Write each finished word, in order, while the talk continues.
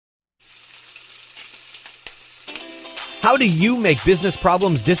How do you make business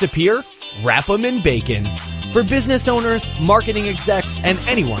problems disappear? Wrap them in bacon. For business owners, marketing execs, and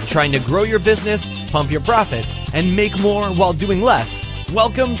anyone trying to grow your business, pump your profits, and make more while doing less,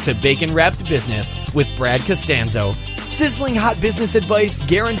 welcome to Bacon Wrapped Business with Brad Costanzo. Sizzling hot business advice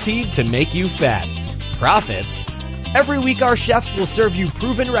guaranteed to make you fat. Profits? Every week our chefs will serve you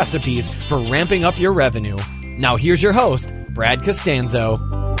proven recipes for ramping up your revenue. Now here's your host, Brad Costanzo.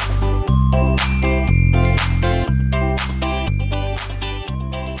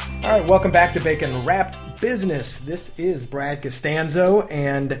 All right, welcome back to Bacon Wrapped Business. This is Brad Costanzo,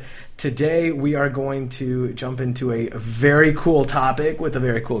 and today we are going to jump into a very cool topic with a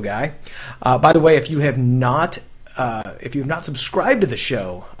very cool guy. By the way, if you have not subscribed to the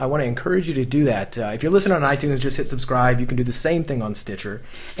show, I want to encourage you to do that. If you're listening on iTunes, just hit subscribe. You can do the same thing on Stitcher.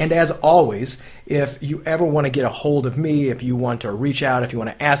 And as always, if you ever want to get a hold of me, if you want to reach out, if you want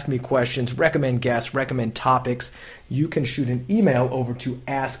to ask me questions, recommend guests, recommend topics, you can shoot an email over to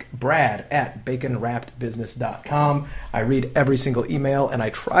askbrad@baconwrappedbusiness.com. I read every single email, and I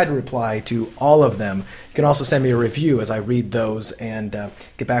try to reply to all of them. You can also send me a review as I read those and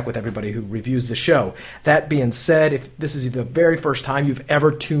get back with everybody who reviews the show. That being said, if this is the very first time you've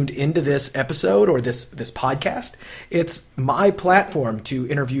ever tuned into this episode or this podcast, it's my platform to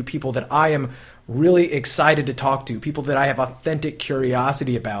interview people that I am really excited to talk to, people that I have authentic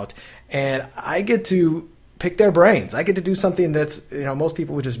curiosity about, and I get to pick their brains. I get to do something that's, most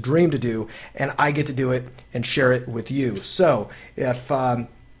people would just dream to do, and I get to do it and share it with you. So if I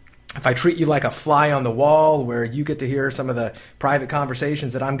treat you like a fly on the wall, where you get to hear some of the private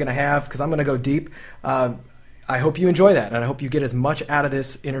conversations that I'm going to have, because I'm going to go deep, I hope you enjoy that, and I hope you get as much out of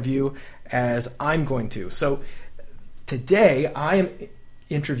this interview as I'm going to. So today I am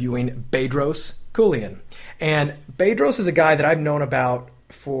interviewing Bedros Keuilian. And Bedros is a guy that I've known about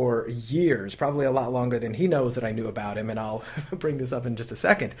for years, probably a lot longer than he knows that I knew about him, and I'll bring this up in just a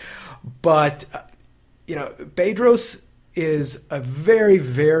second. But, Bedros is a very,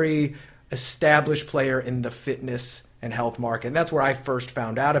 very established player in the fitness and health market, and that's where I first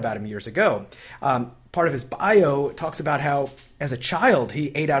found out about him years ago. Part of his bio talks about how, as a child,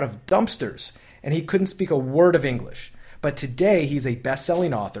 he ate out of dumpsters, and he couldn't speak a word of English. But today, he's a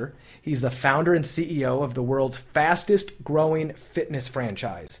best-selling author. He's the founder and CEO of the world's fastest-growing fitness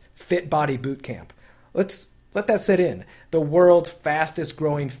franchise, Fit Body Bootcamp. Let that sit in. The world's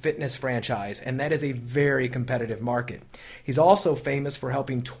fastest-growing fitness franchise, and that is a very competitive market. He's also famous for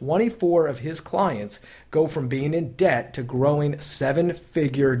helping 24 of his clients go from being in debt to growing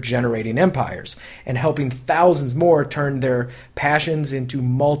seven-figure generating empires, and helping thousands more turn their passions into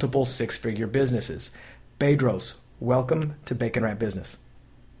multiple six-figure businesses. Bedros, welcome to Bacon Wrap Business.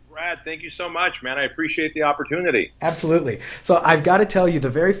 Brad, thank you so much, man. I appreciate the opportunity. Absolutely. So I've got to tell you, the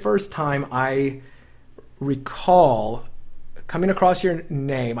very first time I recall coming across your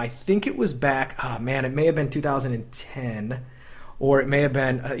name, I think it was back, it may have been 2010, or it may have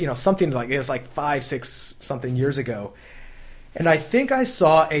been, something like, it was like 5, 6 something years ago. And I think I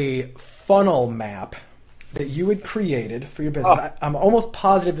saw a funnel map that you had created for your business. I'm almost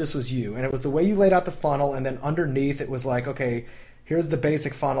positive this was you. And it was the way you laid out the funnel, and then underneath it was like, okay, here's the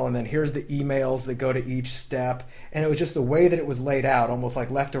basic funnel, and then here's the emails that go to each step. And it was just the way that it was laid out, almost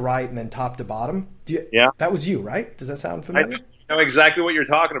like left to right and then top to bottom. Yeah. That was you, right? Does that sound familiar? I know exactly what you're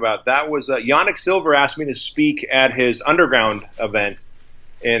talking about. That was Yannick Silver asked me to speak at his Underground event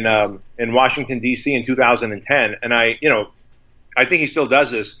in Washington, D.C. in 2010. And I think he still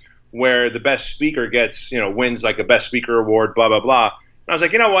does this, where the best speaker gets, wins like a best speaker award, blah, blah, blah. And I was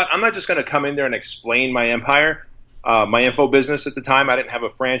like, you know what? I'm not just going to come in there and explain my empire, my info business at the time. I didn't have a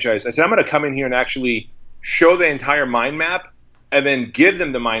franchise. I said, I'm going to come in here and actually show the entire mind map, and then give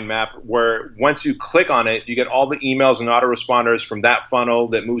them the mind map where once you click on it, you get all the emails and autoresponders from that funnel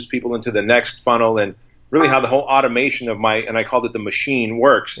that moves people into the next funnel, and really how the whole automation of and I called it the machine,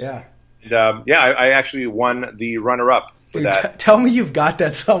 works. Yeah. And I actually won the runner-up. Dude, tell me you've got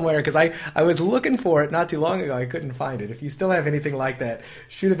that somewhere, because I was looking for it not too long ago. I couldn't find it. If you still have anything like that,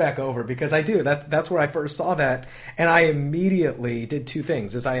 shoot it back over, because I do. That's where I first saw that, and I immediately did two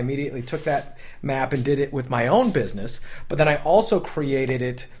things. I immediately took that map and did it with my own business, but then I also created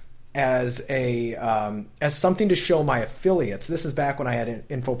it as something to show my affiliates. This is back when I had an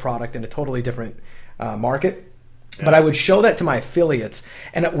info product in a totally different market. Yeah. But I would show that to my affiliates.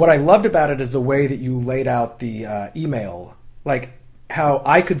 And what I loved about it is the way that you laid out the email, like how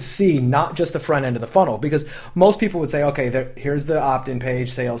I could see not just the front end of the funnel, because most people would say, okay, here's the opt-in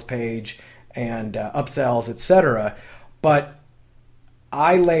page, sales page, and upsells, etc. But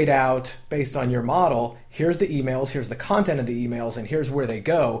I laid out, based on your model, here's the emails, here's the content of the emails, and here's where they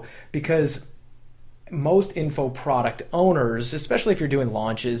go. Because most info product owners, especially if you're doing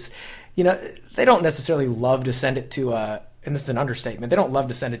launches, they don't necessarily love to send it to and this is an understatement, they don't love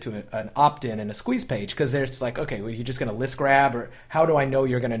to send it to an opt-in and a squeeze page, because they're just like, okay, well, you're just going to list grab, or how do I know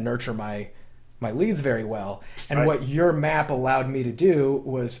you're going to nurture my leads very well? And right. What your map allowed me to do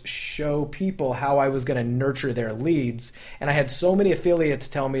was show people how I was going to nurture their leads. And I had so many affiliates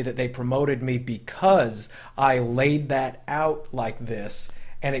tell me that they promoted me because I laid that out like this,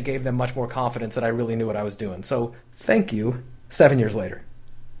 and it gave them much more confidence that I really knew what I was doing. So thank you, 7 years later.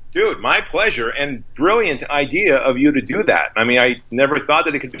 Dude, my pleasure, and brilliant idea of you to do that. I mean, I never thought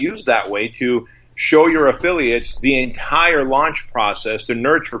that it could be used that way, to show your affiliates the entire launch process, the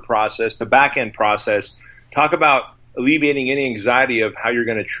nurture process, the back-end process. Talk about alleviating any anxiety of how you're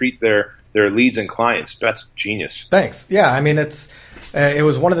going to treat their leads and clients. That's genius. Thanks. Yeah, I mean, it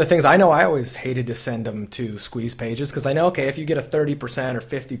was one of the things I know I always hated to send them to squeeze pages, because I know, okay, if you get a 30% or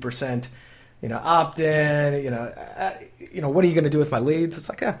 50%, opt-in, what are you going to do with my leads? It's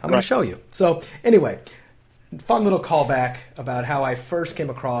like, I'm going to show you. So anyway, fun little callback about how I first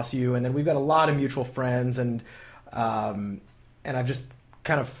came across you, and then we've got a lot of mutual friends, and I've just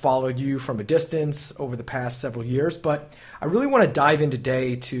kind of followed you from a distance over the past several years. But I really want to dive in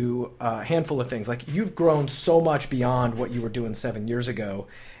today to a handful of things. Like, you've grown so much beyond what you were doing 7 years ago,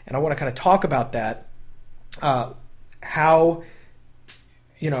 and I want to kind of talk about that, how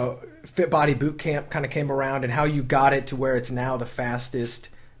Fit Body Bootcamp kind of came around, and how you got it to where it's now the fastest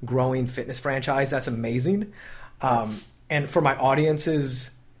growing fitness franchise. That's amazing. And for my audience,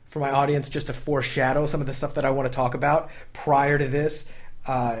 just to foreshadow some of the stuff that I want to talk about prior to this,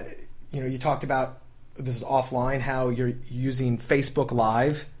 you talked about, this is offline, how you're using Facebook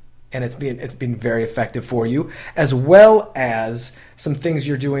Live, and it's been very effective for you, as well as some things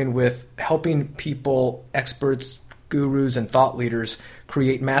you're doing with helping people, experts, gurus, and thought leaders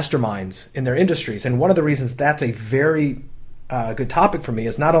create masterminds in their industries. And one of the reasons that's a very good topic for me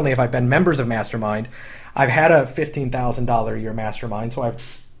is not only have I been members of Mastermind, I've had a $15,000 a year mastermind, so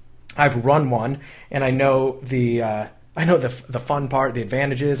I've run one, and I know the fun part, the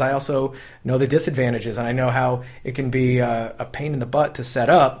advantages. I also know the disadvantages, and I know how it can be a pain in the butt to set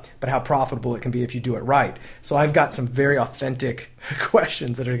up, but how profitable it can be if you do it right. So I've got some very authentic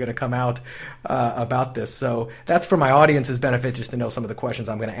questions that are going to come out about this. So that's for my audience's benefit, just to know some of the questions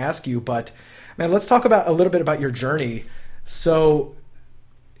I'm going to ask you. But man, let's talk about a little bit about your journey. So,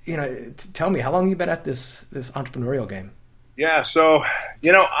 tell me, how long have you been at this entrepreneurial game? Yeah, so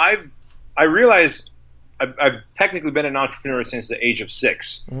I realized I've technically been an entrepreneur since the age of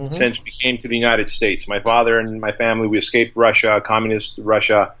 6, since we came to the United States. My father and my family, we escaped Russia, communist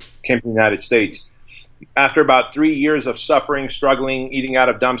Russia, came to the United States. After about 3 years of suffering, struggling, eating out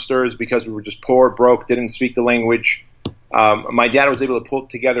of dumpsters because we were just poor, broke, didn't speak the language, my dad was able to pull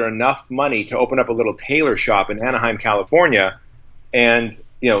together enough money to open up a little tailor shop in Anaheim, California, and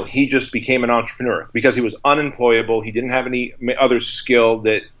he just became an entrepreneur because he was unemployable. He didn't have any other skill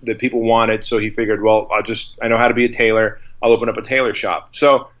that people wanted. So he figured, well, I know how to be a tailor. I'll open up a tailor shop.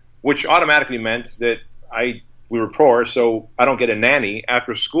 So, which automatically meant that we were poor. So I don't get a nanny.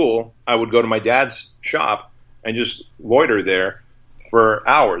 After school, I would go to my dad's shop and just loiter there for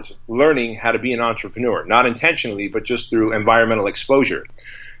hours, learning how to be an entrepreneur, not intentionally, but just through environmental exposure.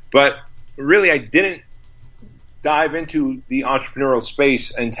 But really, I didn't dive into the entrepreneurial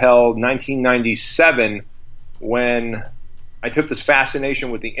space until 1997, when I took this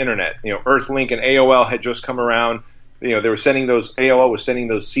fascination with the internet. Earthlink and AOL had just come around. They were sending AOL was sending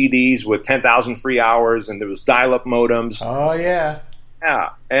those CDs with 10,000 free hours, and there was dial-up modems. Oh, yeah. Yeah.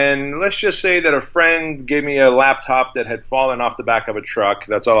 And let's just say that a friend gave me a laptop that had fallen off the back of a truck.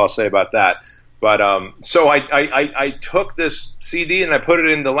 That's all I'll say about that. But so I took this CD and I put it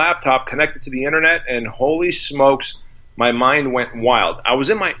in the laptop, connected to the internet, and holy smokes, my mind went wild. I was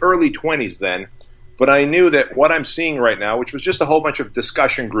in my early 20s then, but I knew that what I'm seeing right now, which was just a whole bunch of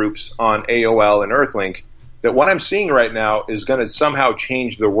discussion groups on AOL and Earthlink, that what I'm seeing right now is going to somehow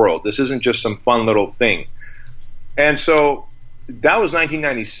change the world. This isn't just some fun little thing. And so that was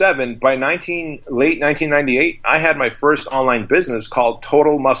 1997. By late 1998, I had my first online business called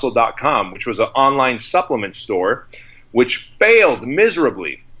TotalMuscle.com, which was an online supplement store, which failed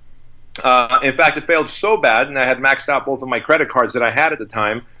miserably. In fact, it failed so bad, and I had maxed out both of my credit cards that I had at the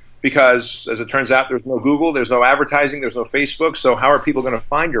time, because, as it turns out, there's no Google, there's no advertising, there's no Facebook, so how are people going to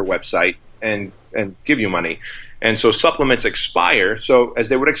find your website and give you money? And so supplements expire, so as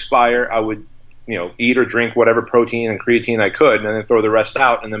they would expire, I would eat or drink whatever protein and creatine I could, and then throw the rest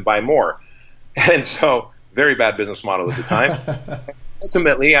out and then buy more. And so, very bad business model at the time.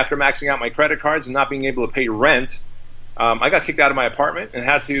 Ultimately, after maxing out my credit cards and not being able to pay rent, I got kicked out of my apartment and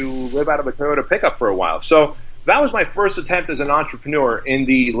had to live out of a Toyota pickup for a while. So that was my first attempt as an entrepreneur in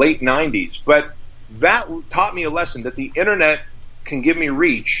the late 90s. But that taught me a lesson that the internet can give me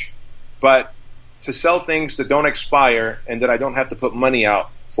reach, but to sell things that don't expire and that I don't have to put money out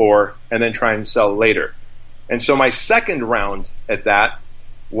for and then try and sell later. And so my second round at that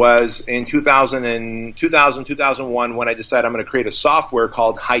was in 2001 when I decided I'm going to create a software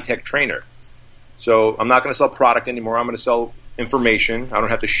called High Tech Trainer. So I'm not going to sell product anymore. I'm going to sell information. I don't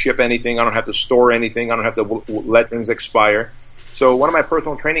have to ship anything. I don't have to store anything. I don't have to let things expire. So one of my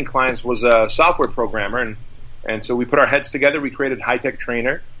personal training clients was a software programmer, and so we put our heads together. We created High Tech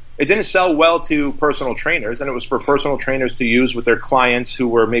Trainer. It didn't sell well to personal trainers, and it was for personal trainers to use with their clients who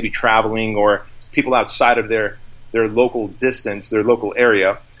were maybe traveling or people outside of their local distance, their local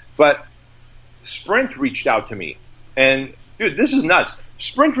area. But Sprint reached out to me, and dude, this is nuts.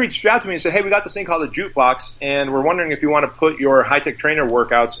 Sprint reached out to me and said, hey, we got this thing called a jukebox, and we're wondering if you want to put your High Tech Trainer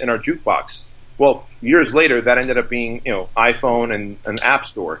workouts in our jukebox. Well, years later, that ended up being, iPhone and an app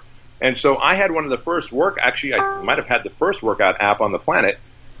store. And so I had one of the first actually, I might have had the first workout app on the planet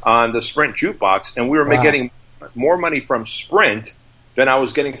on the Sprint jukebox, and we were getting more money from Sprint than I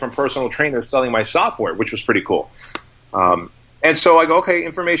was getting from personal trainers selling my software, which was pretty cool. And so I go, okay,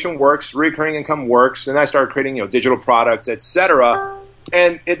 information works, recurring income works, and I started creating, digital products, etc.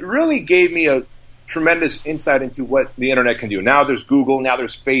 And it really gave me a tremendous insight into what the internet can do. Now there's Google, now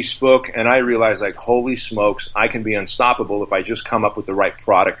there's Facebook, and I realized, like, holy smokes, I can be unstoppable if I just come up with the right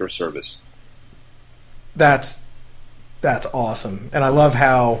product or service. That's awesome. And I love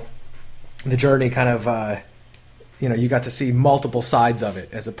how the journey kind of, you got to see multiple sides of it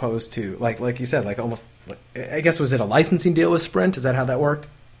as opposed to, like you said, like almost, I guess, was it a licensing deal with Sprint? Is that how that worked?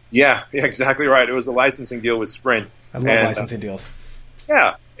 Yeah, exactly right. It was a licensing deal with Sprint. I love licensing deals.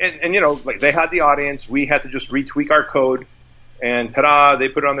 Yeah. And like they had the audience. We had to just retweak our code. And ta-da, they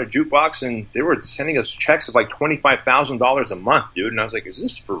put it on their jukebox, and they were sending us checks of like $25,000 a month, dude. And I was like, is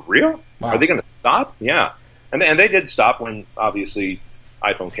this for real? Wow. Are they going to stop? Yeah. And they did stop when, obviously,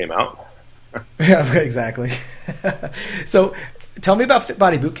 iPhone came out. Yeah, exactly. So tell me about Fit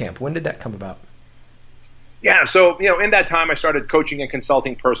Body Bootcamp. When did that come about? Yeah, so, in that time I started coaching and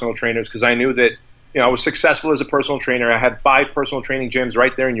consulting personal trainers because I knew that, I was successful as a personal trainer. I had 5 personal training gyms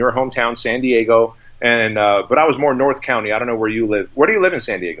right there in your hometown, San Diego. And but I was more North County. I don't know where you live. Where do you live in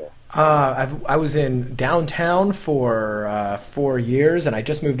San Diego? I was in downtown for 4 years, and I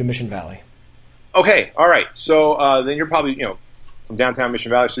just moved to Mission Valley. Okay, all right. So then you're probably, from downtown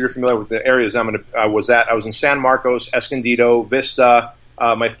Mission Valley, so you're familiar with the areas I was at. I was in San Marcos, Escondido, Vista.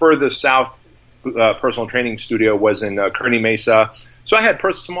 My furthest south personal training studio was in Kearney Mesa. So I had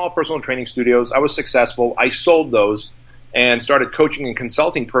small personal training studios. I was successful. I sold those and started coaching and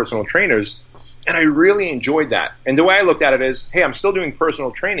consulting personal trainers, and I really enjoyed that. And the way I looked at it is, hey, I'm still doing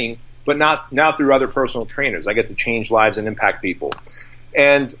personal training, but not now through other personal trainers. I get to change lives and impact people.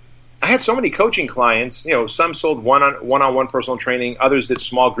 And I had so many coaching clients. Some sold one-on-one personal training. Others did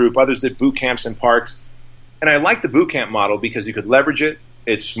small group. Others did boot camps in parks. And I liked the boot camp model because you could leverage it.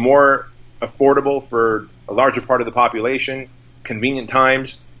 It's more affordable for a larger part of the population, convenient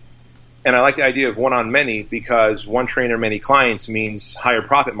times. And I like the idea of one-on-many because one trainer, many clients means higher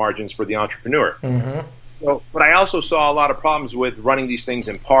profit margins for the entrepreneur. Mm-hmm. So, but I also saw a lot of problems with running these things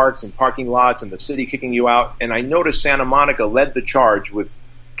in parks and parking lots and the city kicking you out. And I noticed Santa Monica led the charge with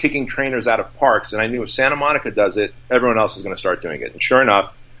kicking trainers out of parks. And I knew if Santa Monica does it, everyone else is going to start doing it. And sure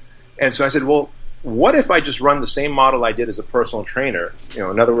enough. And so I said, well, what if I just run the same model I did as a personal trainer?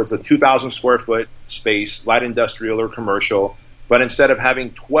 In other words, a 2,000 square foot space, light industrial or commercial. But instead of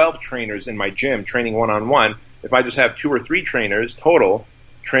having 12 trainers in my gym training one-on-one, if I just have 2 or 3 trainers total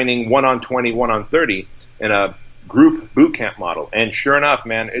training 1-on-20, 1-on-30 in a group boot camp model. And sure enough,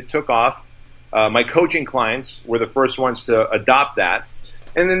 man, it took off. My coaching clients were the first ones to adopt that.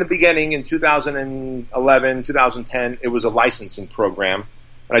 And in the beginning, in 2011, 2010, it was a licensing program.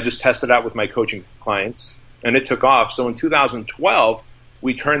 And I just tested out with my coaching clients, and it took off. So in 2012,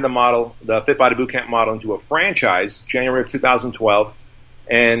 we turned the model, the Fit Body Bootcamp model, into a franchise, January of 2012.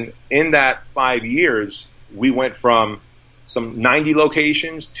 And in that 5 years, we went from some 90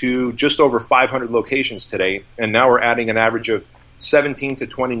 locations to just over 500 locations today. And now we're adding an average of 17 to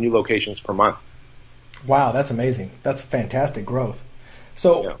 20 new locations per month. Wow, that's amazing. That's fantastic growth.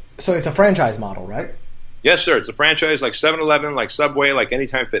 So it's a franchise model, right? Yes, sir. It's a franchise like 7-Eleven, like Subway, like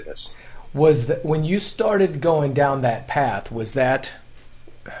Anytime Fitness. When you started going down that path, was that...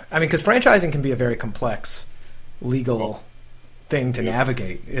 I mean, because franchising can be a very complex legal thing to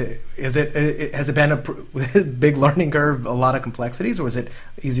navigate. Has it been a big learning curve, a lot of complexities, or was it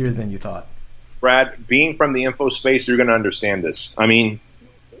easier than you thought? Brad, being from the info space, you're going to understand this. I mean,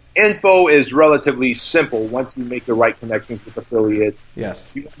 info is relatively simple once you make the right connections with affiliates. Yes.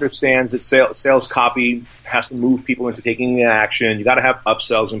 You understand that sales copy has to move people into taking the action. You got to have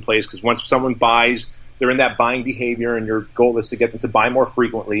upsells in place because once someone buys, they're in that buying behavior, and your goal is to get them to buy more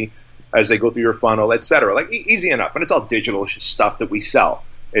frequently as they go through your funnel, et cetera. Like easy enough. And it's all digital stuff that we sell.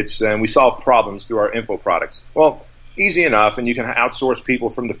 We solve problems through our info products. Well, easy enough, and you can outsource people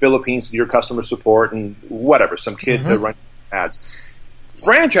from the Philippines to your customer support and whatever, some kid to run ads.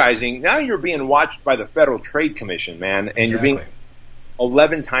 Franchising, now you're being watched by the Federal Trade Commission, man, and you're being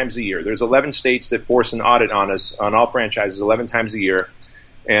 11 times a year. There's 11 states that force an audit on us, on all franchises, 11 times a year.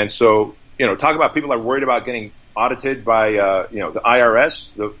 And so, talk about people are worried about getting audited by, the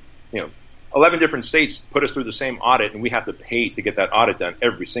IRS. 11 different states put us through the same audit, and we have to pay to get that audit done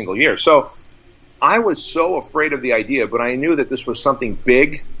every single year. So I was so afraid of the idea, but I knew that this was something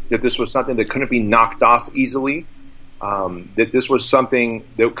big, that this was something that couldn't be knocked off easily. That this was something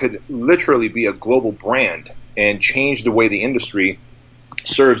that could literally be a global brand and change the way the industry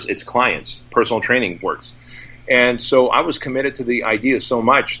serves its clients, personal training works. And so I was committed to the idea so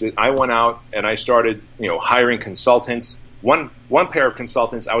much that I went out and I started, hiring consultants. One pair of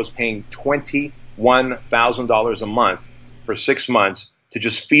consultants, I was paying $21,000 a month for 6 months to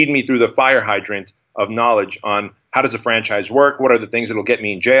just feed me through the fire hydrant of knowledge on how does a franchise work, what are the things that will get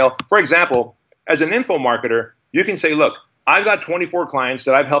me in jail. For example, as an info marketer, you can say, look, I've got 24 clients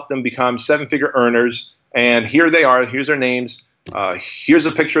that I've helped them become 7-figure earners, and here they are. Here's their names. Here's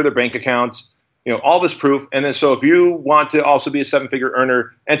a picture of their bank accounts. All this proof. And then so if you want to also be a 7-figure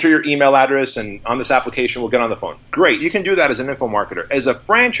earner, enter your email address, and on this application, we'll get on the phone. Great. You can do that as an info marketer. As a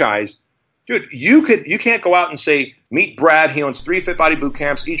franchise, dude, you can't go out and say, meet Brad. He owns 3 Fit Body boot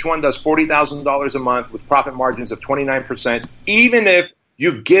camps. Each one does $40,000 a month with profit margins of 29%, even if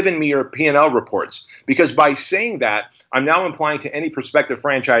you've given me your P&L reports. Because by saying that, I'm now implying to any prospective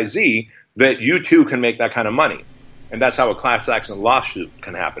franchisee that you too can make that kind of money. And that's how a class action lawsuit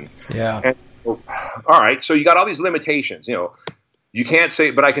can happen. Yeah. And, all right. So you got all these limitations. You can't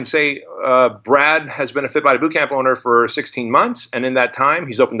say, but I can say Brad has been a Fit Body Bootcamp owner for 16 months. And in that time,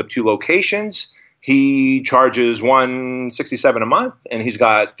 he's opened up 2 locations. He charges $167 a month, and he's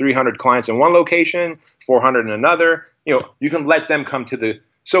got 300 clients in one location, 400 in another. You can let them come to the.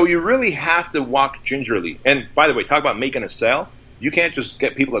 So you really have to walk gingerly. And by the way, talk about making a sale. You can't just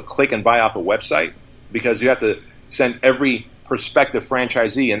get people to click and buy off a website, because you have to send every prospective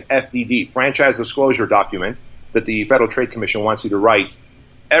franchisee an FDD, franchise disclosure document, that the Federal Trade Commission wants you to write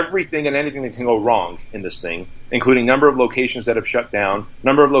everything and anything that can go wrong in this thing, including number of locations that have shut down,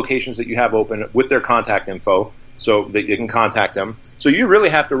 number of locations that you have open with their contact info so that you can contact them. So you really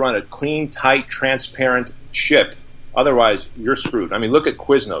have to run a clean, tight, transparent ship. Otherwise, you're screwed. I mean, look at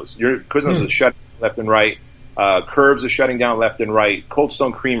Quiznos. Quiznos is shutting left and right. Curves is shutting down left and right. Cold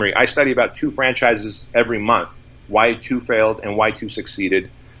Stone Creamery. I study about 2 franchises every month, why 2 failed and why 2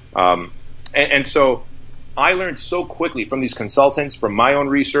 succeeded. And so I learned so quickly from these consultants, from my own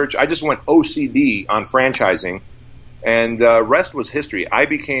research. I just went OCD on franchising, and rest was history. I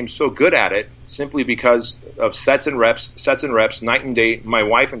became so good at it simply because of sets and reps, night and day. My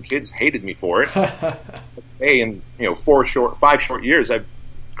wife and kids hated me for it. Today, in 5 short years, I've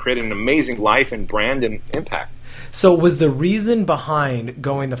created an amazing life and brand and impact. So was the reason behind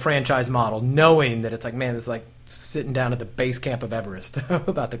going the franchise model, knowing that it's like, man, it's like sitting down at the base camp of Everest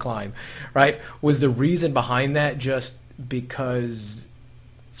about to climb, right? Was the reason behind that just because,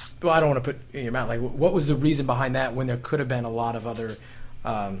 well, I don't want to put in your mouth, like, what was the reason behind that when there could have been a lot of other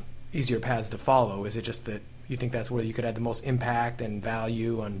easier paths to follow? Is it just that you think that's where you could add the most impact and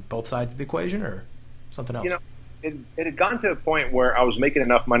value on both sides of the equation, or something else? It had gotten to a point where I was making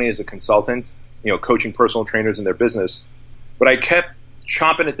enough money as a consultant, coaching personal trainers in their business, but I kept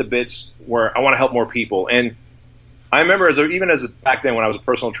chomping at the bits where I want to help more people. And I remember back then when I was a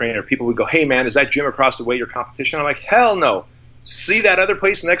personal trainer, people would go, hey man, is that gym across the way your competition? I'm like, hell no. See that other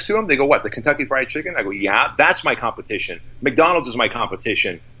place next to them? They go, what, the Kentucky Fried Chicken? I go, yeah, that's my competition. McDonald's is my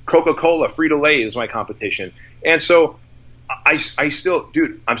competition. Coca-Cola, Frito-Lay is my competition. And so I still,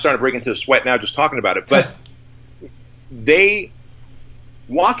 dude, I'm starting to break into a sweat now just talking about it. But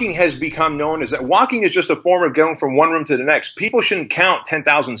walking has become known as that. Walking is just a form of going from one room to the next. People shouldn't count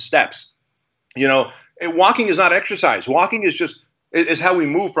 10,000 steps. Walking is not exercise. Walking is how we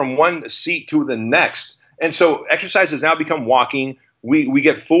move from one seat to the next. And so exercise has now become walking. We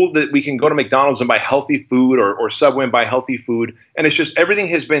get fooled that we can go to McDonald's and buy healthy food or Subway and buy healthy food. And it's just everything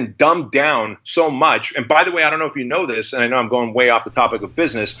has been dumbed down so much. And by the way, I don't know if you know this, and I know I'm going way off the topic of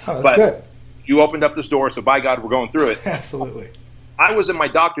business. Oh, that's but good. You opened up this door, so by God, we're going through it. Absolutely. I was in my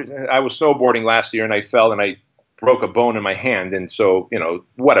doctor's. I was snowboarding last year, and I fell and I broke a bone in my hand, and so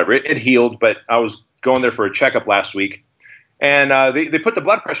whatever, it healed. But I was going there for a checkup last week, and they put the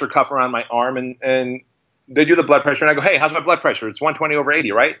blood pressure cuff around my arm, and they do the blood pressure, and I go, hey, how's my blood pressure? It's 120 over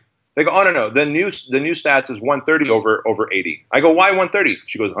 80, right? They go, oh no, the new stats is 130 over 80. I go, why 130?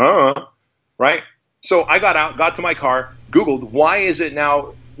 She goes, right? So I got to my car, Googled, why is it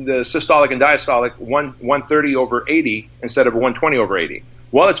now the systolic and diastolic 130 over 80 instead of 120 over 80?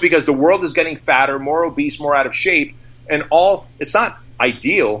 Well, it's because the world is getting fatter, more obese, more out of shape, and it's not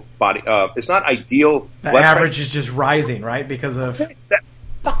ideal body. It's not ideal. The average is just rising, right? Because of that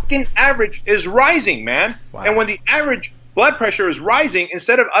fucking average is rising, man. Wow. And when the average blood pressure is rising,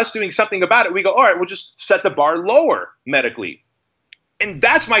 instead of us doing something about it, we go, all right, we'll just set the bar lower medically. And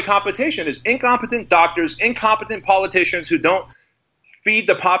that's my competition, is incompetent doctors, incompetent politicians who don't feed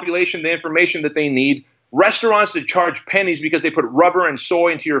the population the information that they need, restaurants that charge pennies because they put rubber and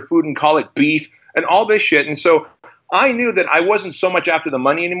soy into your food and call it beef, and all this shit. And so I knew that I wasn't so much after the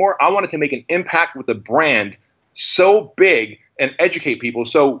money anymore. I wanted to make an impact with the brand so big and educate people.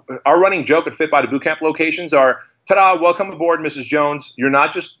 So our running joke at Fit Body Bootcamp locations are, ta-da, welcome aboard, Mrs. Jones. You're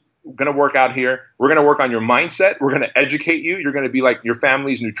not just going to work out here. We're going to work on your mindset. We're going to educate you. You're going to be like your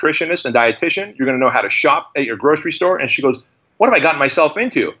family's nutritionist and dietitian. You're going to know how to shop at your grocery store. And she goes, what have I gotten myself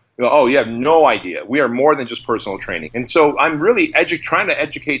into? You go, oh, you have no idea. We are more than just personal training. And so I'm really trying to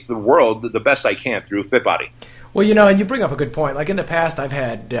educate the world the best I can through Fit Body. Well, and you bring up a good point. Like in the past, I've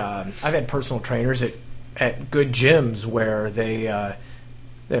had personal trainers at good gyms where they're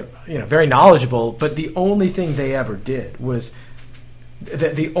very knowledgeable, but the only thing they ever did was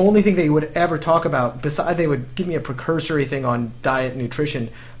the only thing they would ever talk about, besides they would give me a precursory thing on diet and nutrition,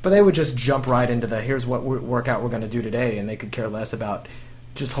 but they would just jump right into here's what workout we're going to do today, and they could care less about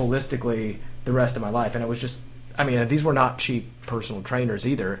just holistically the rest of my life. And it was just, these were not cheap personal trainers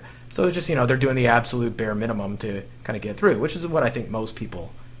either. So it's just, they're doing the absolute bare minimum to kind of get through, which is what I think most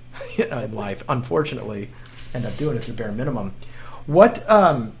people in life, unfortunately, end up doing, is the bare minimum. What,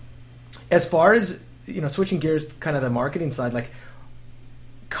 as far as, switching gears, kind of the marketing side, like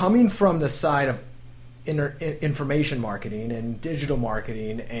coming from the side of information marketing and digital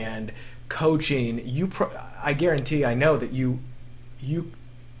marketing and coaching, I guarantee, I know that you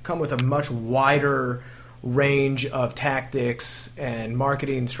come with a much wider range of tactics and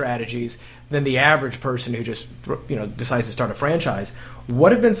marketing strategies than the average person who just decides to start a franchise.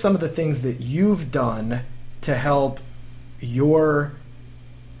 What have been some of the things that you've done to help your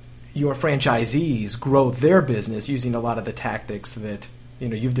franchisees grow their business using a lot of the tactics that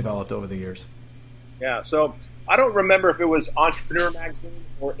you've developed over the years? Yeah, so I don't remember if it was Entrepreneur Magazine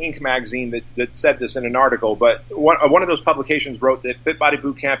or Inc. Magazine that said this in an article, but one of those publications wrote that Fit Body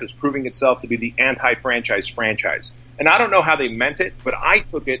Bootcamp is proving itself to be the anti-franchise franchise. And I don't know how they meant it, but I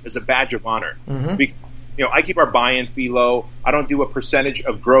took it as a badge of honor. Mm-hmm. Because, I keep our buy-in fee low. I don't do a percentage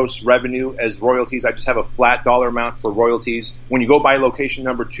of gross revenue as royalties. I just have a flat dollar amount for royalties. When you go buy location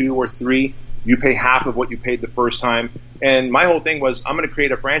number 2 or 3, you pay half of what you paid the first time. And my whole thing was, I'm going to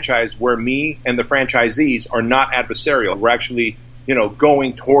create a franchise where me and the franchisees are not adversarial. We're actually,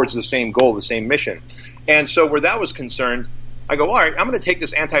 going towards the same goal, the same mission. And so where that was concerned, I go, all right, I'm going to take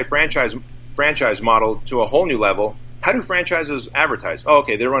this franchise model to a whole new level. How do franchises advertise? Oh,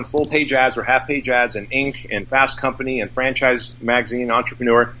 okay, they run full-page ads or half-page ads in Inc. and Fast Company and Franchise Magazine,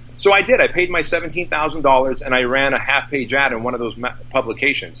 Entrepreneur. So I did. I paid my $17,000 and I ran a half-page ad in one of those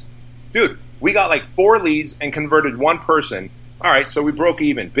publications. Dude, we got like 4 leads and converted 1 person. All right, so we broke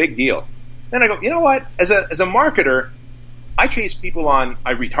even. Big deal. Then I go, you know what? As a marketer, I chase people I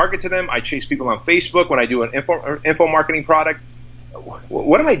retarget to them. I chase people on Facebook when I do an info marketing product.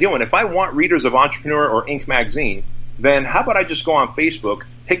 What am I doing? If I want readers of Entrepreneur or Inc. Magazine, then how about I just go on Facebook,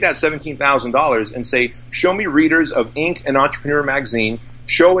 take that $17,000 and say, show me readers of Inc. and Entrepreneur Magazine,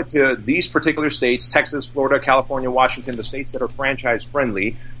 show it to these particular states, Texas, Florida, California, Washington, the states that are franchise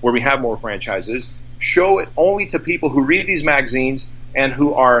friendly, where we have more franchises. Show it only to people who read these magazines and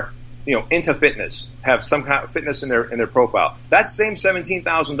who are, into fitness, have some kind of fitness in their profile. That same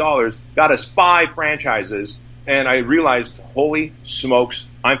 $17,000 got us 5 franchises, and I realized, holy smokes,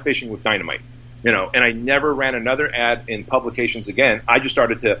 I'm fishing with dynamite. And I never ran another ad in publications again. I just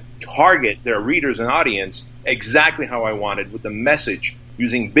started to target their readers and audience exactly how I wanted, with the message,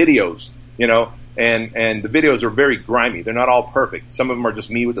 using videos, and the videos are very grimy. They're not all perfect. Some of them are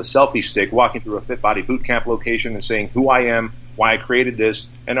just me with a selfie stick walking through a Fit Body Bootcamp location and saying who I am, why I created this,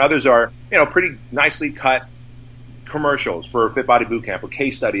 and others are, pretty nicely cut commercials for Fit Body Bootcamp, a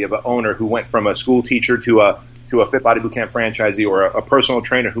case study of an owner who went from a school teacher to a Fit Body Bootcamp franchisee, or a personal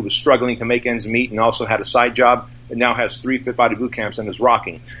trainer who was struggling to make ends meet and also had a side job and now has 3 Fit Body Bootcamps and is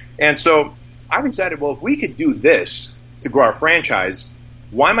rocking. And so I decided, well, if we could do this to grow our franchise,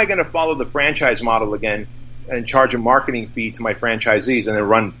 why am I going to follow the franchise model again and charge a marketing fee to my franchisees and then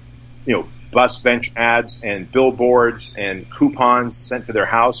run, bus bench ads and billboards and coupons sent to their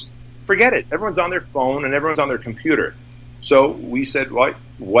house? Forget it. Everyone's on their phone and everyone's on their computer. So we said, well,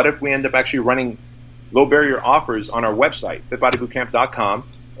 what if we end up actually running low barrier offers on our website, fitbodybootcamp.com,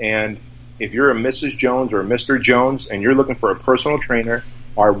 and if you're a Mrs. Jones or a Mr. Jones and you're looking for a personal trainer,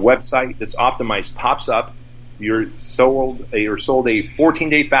 our website that's optimized pops up. You're sold a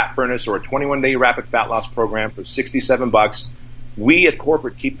 14-day fat furnace or a 21-day rapid fat loss program for $67. We at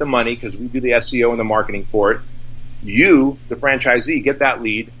corporate keep the money because we do the SEO and the marketing for it. You, the franchisee, get that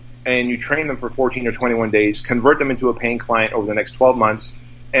lead, and you train them for 14 or 21 days, convert them into a paying client over the next 12 months,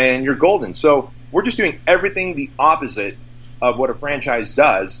 and you're golden. So we're just doing everything the opposite of what a franchise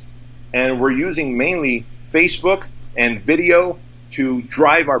does, and we're using mainly Facebook and video to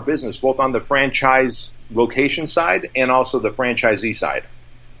drive our business, both on the franchise location side and also the franchisee side.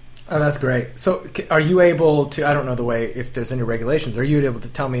 Oh, that's great. So are you able to, I don't know the way, if there's any regulations, are you able to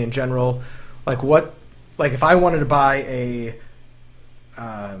tell me in general, if I wanted to buy a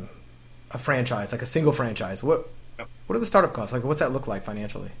franchise, like a single franchise, what are the startup costs? Like, what's that look like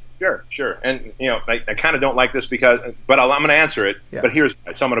financially? Sure. And, I kind of don't like this but I'm going to answer it. Yeah. But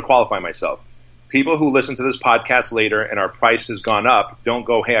so I'm going to qualify myself. People who listen to this podcast later and our price has gone up, don't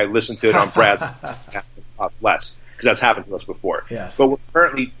go, hey, I listened to it on Brad's podcast and cost less, because that's happened to us before. Yes. But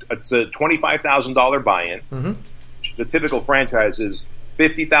it's a $25,000 buy-in. Mm-hmm. The typical franchise is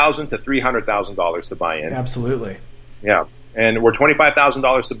 $50,000 to $300,000 to buy in. Absolutely. Yeah. And we're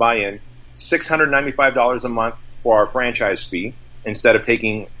 $25,000 to buy in, $695 a month for our franchise fee, instead of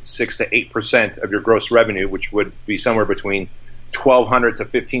taking 6 to 8% of your gross revenue, which would be somewhere between $1,200 to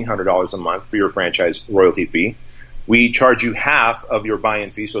 $1,500 a month for your franchise royalty fee. We charge you half of your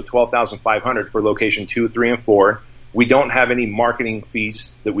buy-in fee, so $12,500 for location 2, 3, and 4. We don't have any marketing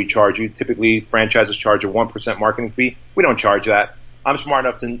fees that we charge you. Typically, franchises charge a 1% marketing fee. We don't charge that. I'm smart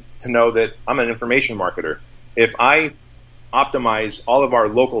enough to know that I'm an information marketer. If I optimize all of our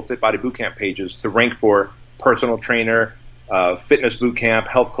local Fit Body Bootcamp pages to rank for personal trainer, fitness bootcamp,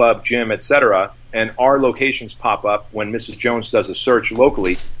 health club, gym, etc., and our locations pop up when Mrs. Jones does a search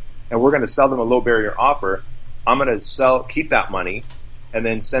locally, and we're going to sell them a low barrier offer, I'm going to keep that money and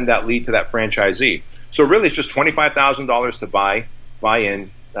then send that lead to that franchisee. So really it's just $25,000 to buy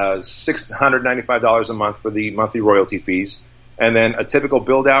in, $695 a month for the monthly royalty fees. And then a typical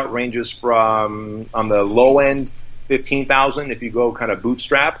build out ranges from, on the low end, $15,000 if you go kind of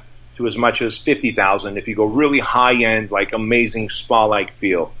bootstrap, to as much as $50,000 if you go really high end, like amazing spa-like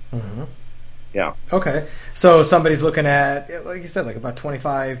feel. Mm-hmm. Yeah. Okay. So somebody's looking at, like you said, like about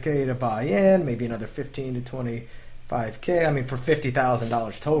 $25K to buy in, maybe another $15 to $25K. I mean, for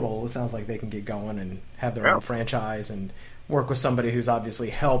 $50,000 total, it sounds like they can get going and have their own franchise and work with somebody who's obviously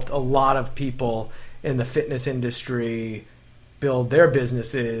helped a lot of people in the fitness industry build their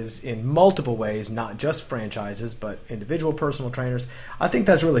businesses in multiple ways, not just franchises, but individual personal trainers. I think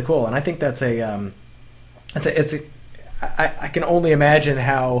that's really cool, and I think that's I can only imagine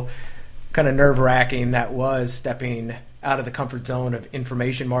how kind of nerve-wracking that was, stepping out of the comfort zone of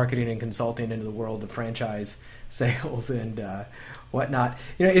information marketing and consulting into the world of franchise sales and whatnot.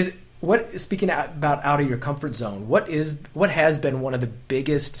 Speaking about out of your comfort zone, what has been one of the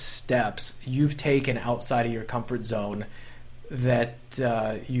biggest steps you've taken outside of your comfort zone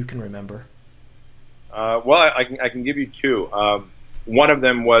that you can remember? Well, I can give you two. One of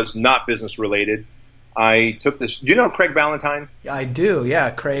them was not business related. I took this. Do you know Craig Valentine? I do.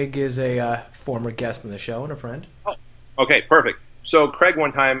 Yeah, Craig is a former guest on the show and a friend. Oh, okay, perfect. So Craig,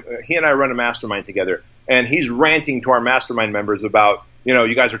 one time, he and I run a mastermind together, and he's ranting to our mastermind members about,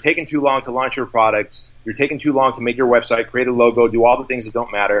 you guys are taking too long to launch your products. You're taking too long to make your website, create a logo, do all the things that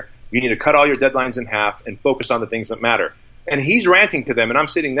don't matter. You need to cut all your deadlines in half and focus on the things that matter. And he's ranting to them, and I'm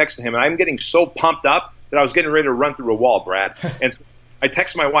sitting next to him, and I'm getting so pumped up that I was getting ready to run through a wall, Brad. And so I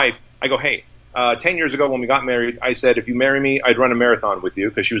text my wife. I go, hey, 10 years ago when we got married, I said, if you marry me, I'd run a marathon with you,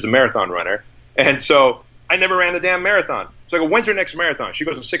 because she was a marathon runner. And so I never ran the damn marathon. So I go, when's your next marathon? She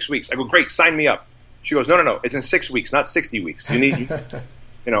goes, in 6 weeks. I go, great, sign me up. She goes, no, it's in 6 weeks, not 60 weeks.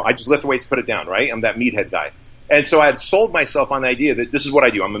 I just lift weights, put it down, right? I'm that meathead guy. And so I had sold myself on the idea that this is what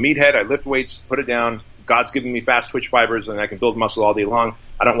I do. I'm a meathead. I lift weights, put it down. God's giving me fast twitch fibers, and I can build muscle all day long.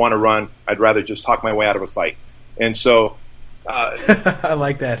 I don't want to run. I'd rather just talk my way out of a fight. And so I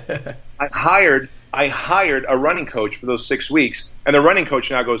like that. I hired I hired a running coach for those 6 weeks, and the running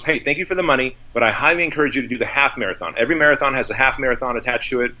coach now goes, hey, thank you for the money, but I highly encourage you to do the half marathon. Every marathon has a half marathon attached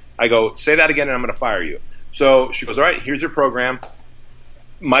to it. I go, say that again, and I'm going to fire you. So she goes, all right, here's your program.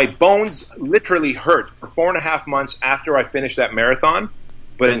 My bones literally hurt for 4.5 months after I finished that marathon,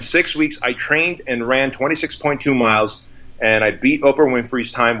 but in 6 weeks, I trained and ran 26.2 miles, and I beat Oprah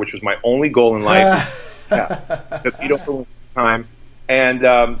Winfrey's time, which was my only goal in life. To beat Oprah Winfrey's time.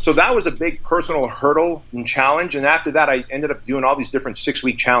 And so that was a big personal hurdle and challenge. And after that, I ended up doing all these different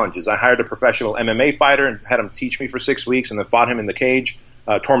 6-week challenges. I hired a professional MMA fighter and had him teach me for 6 weeks, and then fought him in the cage,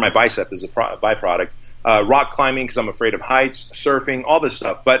 tore my bicep as a byproduct. Rock climbing because I'm afraid of heights, surfing, all this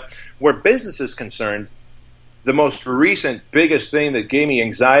stuff. But where business is concerned, the most recent, biggest thing that gave me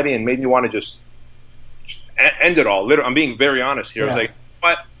anxiety and made me want to just end it all. Literally, I'm being very honest here. I was like,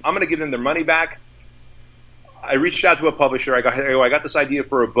 what? I'm going to give them their money back. I reached out to a publisher. I got this idea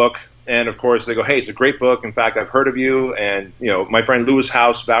for a book, and of course they go, hey, it's a great book. In fact, I've heard of you, and my friend Lewis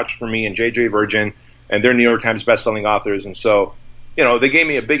House vouched for me, and JJ Virgin, and they're New York Times bestselling authors, and so they gave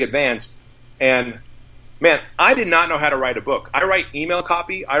me a big advance. And man, I did not know how to write a book. I write email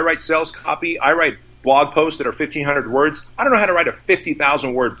copy, I write sales copy, I write blog posts that are 1,500 words. I don't know how to write a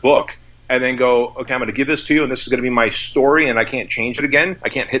 50,000 word book and then go, okay, I'm going to give this to you, and this is going to be my story, and I can't change it again. I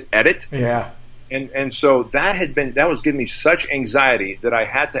can't hit edit. Yeah. And so that was giving me such anxiety that I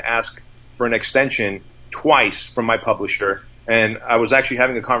had to ask for an extension twice from my publisher. And I was actually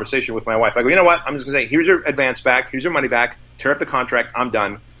having a conversation with my wife. I go, you know what? I'm just going to say, here's your advance back. Here's your money back. Tear up the contract. I'm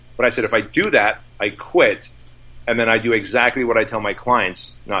done. But I said, if I do that, I quit. And then I do exactly what I tell my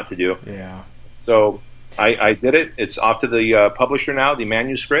clients not to do. Yeah. So I did it. It's off to the publisher now, the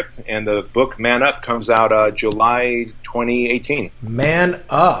manuscript, and the book Man Up comes out July 2018. Man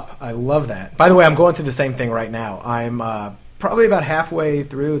Up. I love that. By the way, I'm going through the same thing right now. I'm probably about halfway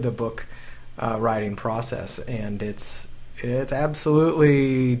through the book writing process, and it's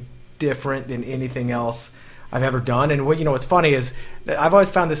absolutely different than anything else I've ever done. And what's funny is that I've always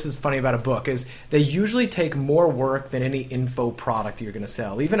found this is funny about a book is they usually take more work than any info product you're going to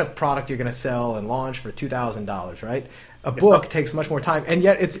sell. Even a product you're going to sell and launch for $2,000, right? A book takes much more time, and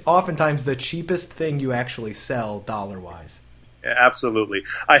yet it's oftentimes the cheapest thing you actually sell dollar-wise. Yeah, absolutely.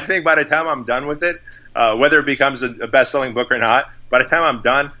 I think by the time I'm done with it, whether it becomes a best-selling book or not, by the time I'm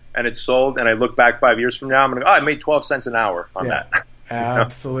done and it's sold and I look back 5 years from now, I'm going to go, I made 12 cents an hour on that.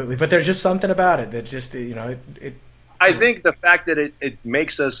 Absolutely. But there's just something about it that just, I think the fact that it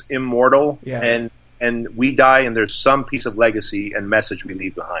makes us immortal, and we die and there's some piece of legacy and message we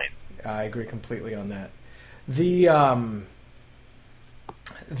leave behind. I agree completely on that.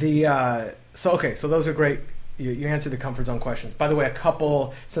 So those are great. You answered the comfort zone questions. By the way,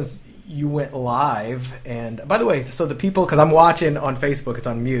 since you went live, and by the way, so the people, because I'm watching on Facebook, it's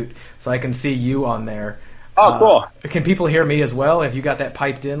on mute, so I can see you on there. Oh, cool. Can people hear me as well? Have you got that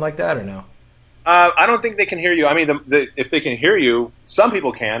piped in like that or no? I don't think they can hear you. I mean, if they can hear you, some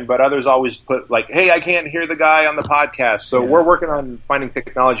people can, but others always put like, hey, I can't hear the guy on the podcast. So we're working on finding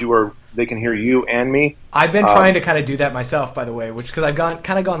technology where they can hear you and me. I've been trying to kind of do that myself, by the way, because I've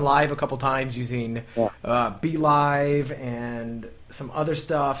gone live a couple times using Be Live and some other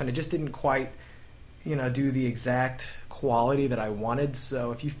stuff, and it just didn't quite, do the exact quality that I wanted.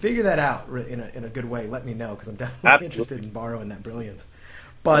 So if you figure that out in a good way, let me know, because I'm definitely interested in borrowing that brilliance.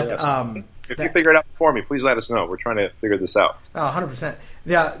 But if you figure it out for me, please let us know. We're trying to figure this out. 100%.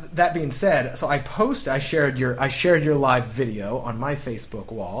 Yeah. That being said, so I shared your live video on my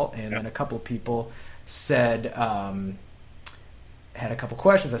Facebook wall, and then a couple of people said had a couple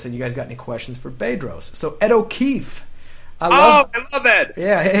questions. I said, you guys got any questions for Bedros? So Ed O'Keefe. I love Ed.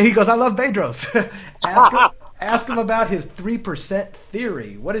 Yeah, he goes, I love Bedros. Ask him about his 3%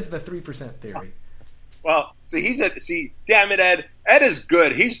 theory. What is the 3% theory? Well, damn it, Ed. Ed is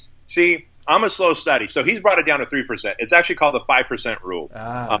good. I'm a slow study, so he's brought it down to 3%. It's actually called the 5% rule.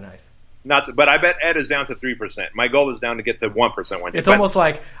 Nice. But I bet Ed is down to 3%. My goal is down to get to 1% one day. It's almost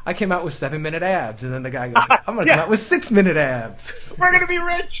like I came out with 7-minute abs, and then the guy goes, I'm going to come out with 6-minute abs. We're going to be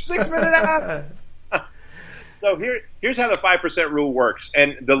rich. 6-minute abs. So here's how the 5% rule works.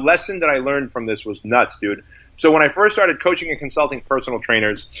 And the lesson that I learned from this was nuts, dude. So when I first started coaching and consulting personal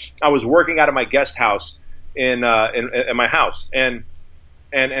trainers, I was working out of my guest house in my house. And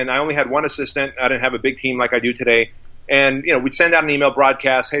I only had one assistant. I didn't have a big team like I do today. And, we'd send out an email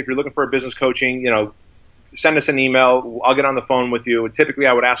broadcast. Hey, if you're looking for a business coaching, send us an email. I'll get on the phone with you. And typically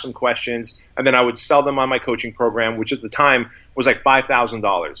I would ask some questions, and then I would sell them on my coaching program, which at the time was like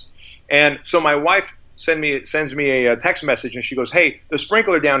 $5,000. And so my wife sends me a text message, and she goes, hey, the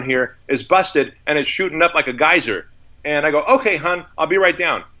sprinkler down here is busted and it's shooting up like a geyser. And I go, okay, hon, I'll be right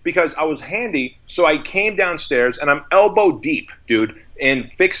down. because I was handy. So I came downstairs and I'm elbow deep, dude,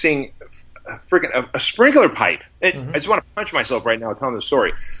 in fixing freaking a sprinkler pipe. I just want to punch myself right now telling the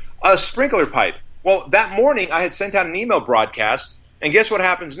story. A sprinkler pipe. Well, that morning I had sent out an email broadcast, and guess what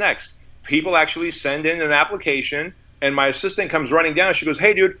happens next? People actually send in an application, and my assistant comes running down. She goes,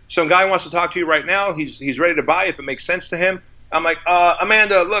 "Hey, dude, some guy wants to talk to you right now. He's ready to buy if it makes sense to him." I'm like,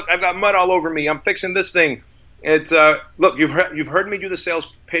 "Amanda, look, I've got mud all over me. I'm fixing this thing. It's look, you've heard me do the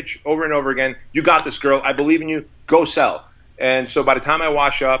sales pitch over and over again. You got this, girl. I believe in you. Go sell." And so by the time I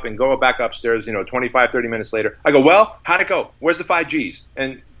wash up and go back upstairs, 25, 30 minutes later, I go, "Well, how'd it go? Where's the 5 Gs?"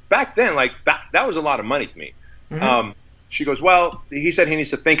 And back then, like that was a lot of money to me. She goes, "Well, he said he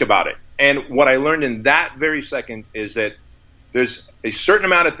needs to think about it." And what I learned in that very second is that there's a certain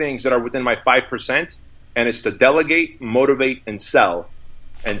amount of things that are within my 5%, and it's to delegate, motivate, and sell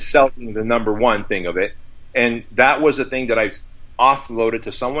being the number one thing of it. And that was the thing that I offloaded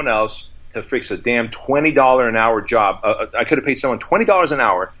to someone else to fix a damn $20 an hour job. I could have paid someone $20 an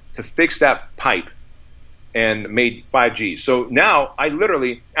hour to fix that pipe and made 5 Gs. So now I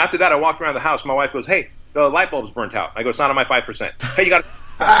literally, after that, I walked around the house. My wife goes, "Hey, the light bulb's burnt out." I go, "It's not on my 5%. Hey, you got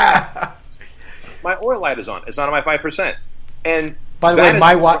my oil light is on. It's not on my 5%. And by the way,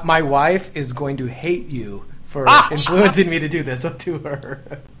 my wife is going to hate you for influencing me to do this. Up to her.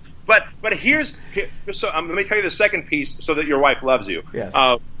 But so let me tell you the second piece so that your wife loves you. Yes.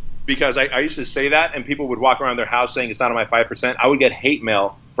 Because I used to say that, and people would walk around their house saying it's not on my 5%. I would get hate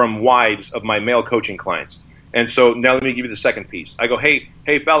mail from wives of my male coaching clients. And so now let me give you the second piece. I go, hey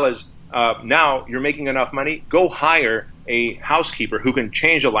fellas, now you're making enough money. Go hire a housekeeper who can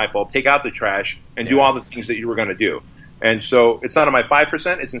change the light bulb, take out the trash, and do all the things that you were going to do. And so it's not on my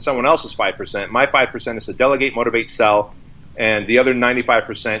 5%. It's in someone else's 5%. My 5% is to delegate, motivate, sell. And the other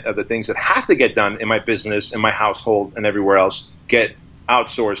 95% of the things that have to get done in my business, in my household, and everywhere else get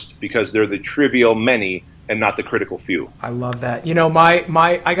outsourced because they're the trivial many and not the critical few. I love that.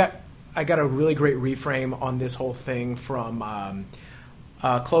 I got a really great reframe on this whole thing from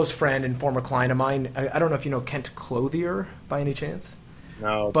a close friend and former client of mine. I don't know if you know Kent Clothier by any chance.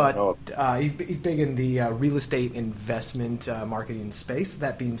 No, but he's big in the real estate investment marketing space.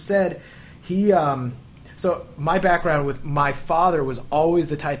 That being said, so my background with my father was always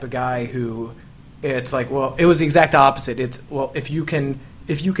the type of guy who it's like, well, it was the exact opposite. It's, well, if you can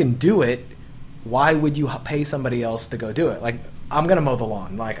do it, why would you pay somebody else to go do it? Like, I'm going to mow the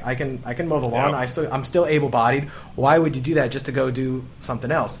lawn. Like, I can mow the lawn. Yeah. I'm still able-bodied. Why would you do that just to go do something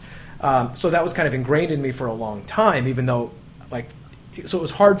else? So that was kind of ingrained in me for a long time, even though, so it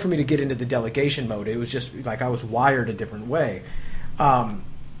was hard for me to get into the delegation mode. It was just like I was wired a different way.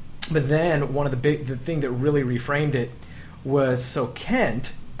 But then the thing that really reframed it was, so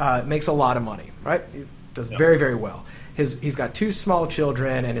Kent makes a lot of money, right? He does very, very well. He's got 2 small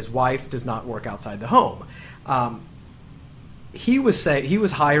children, and his wife does not work outside the home. He was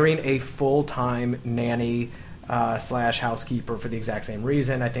hiring a full-time nanny / housekeeper for the exact same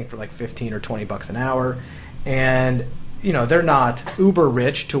reason. I think for like $15 or $20 an hour, and they're not uber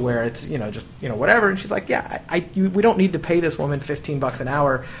rich to where it's just whatever. And she's like, yeah, we don't need to pay this woman $15 an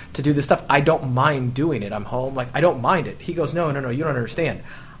hour to do this stuff. I don't mind doing it. I'm home, like I don't mind it. He goes, no, you don't understand.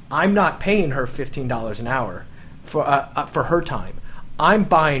 I'm not paying her $15 an hour for her time. I'm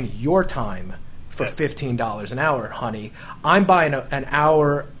buying your time for $15 an hour, honey. I'm buying an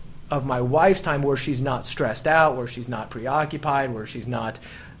hour of my wife's time where she's not stressed out, where she's not preoccupied, where she's not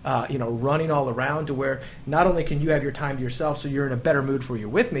running all around, to where not only can you have your time to yourself so you're in a better mood for you're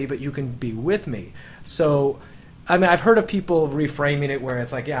with me, but you can be with me. So, I mean, I've heard of people reframing it where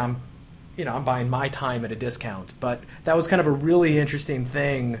it's like, yeah, I'm buying my time at a discount. But that was kind of a really interesting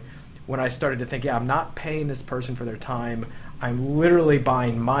thing when I started to think, yeah, I'm not paying this person for their time. I'm literally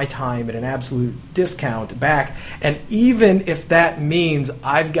buying my time at an absolute discount back. And even if that means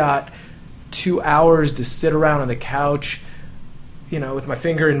I've got 2 hours to sit around on the couch, with my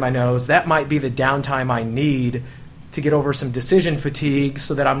finger in my nose, that might be the downtime I need to get over some decision fatigue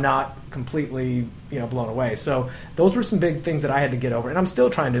so that I'm not completely, blown away. So those were some big things that I had to get over. And I'm still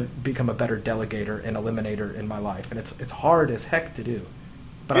trying to become a better delegator and eliminator in my life. And it's hard as heck to do.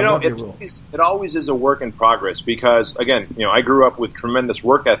 But I love your rule. It always is a work in progress because, again, I grew up with tremendous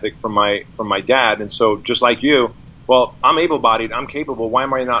work ethic from my dad. And so just like you, well, I'm able-bodied, I'm capable, why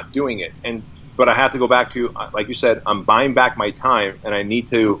am I not doing it? But I have to go back to, like you said, I'm buying back my time, and I need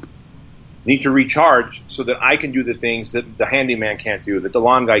to recharge so that I can do the things that the handyman can't do, that the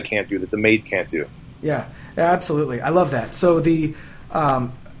lawn guy can't do, that the maid can't do. Yeah, absolutely. I love that. So I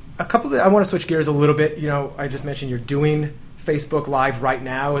want to switch gears a little bit. I just mentioned you're doing Facebook Live right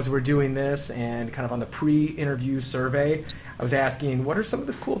now as we're doing this, and kind of on the pre-interview survey. I was asking, what are some of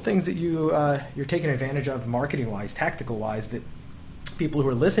the cool things that you're taking advantage of marketing-wise, tactical-wise, that people who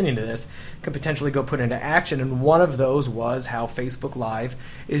are listening to this could potentially go put into action? And one of those was how Facebook Live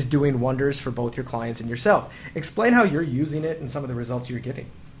is doing wonders for both your clients and yourself. Explain how you're using it and some of the results you're getting.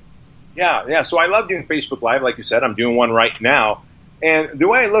 Yeah. So I love doing Facebook Live. Like you said, I'm doing one right now. And the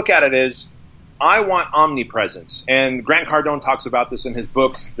way I look at it is I want omnipresence. And Grant Cardone talks about this in his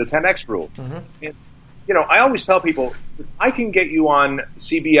book, The 10X Rule. Mm-hmm. And, I always tell people, if I can get you on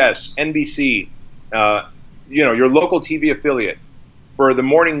CBS, NBC, your local TV affiliate for the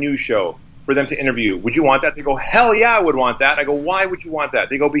morning news show for them to interview, would you want that? They go, hell yeah, I would want that. I go, why would you want that?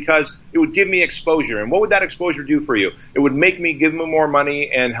 They go, because it would give me exposure. And what would that exposure do for you? It would make me give them more money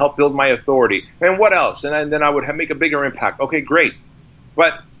and help build my authority. And what else? And then I would make a bigger impact. Okay, great.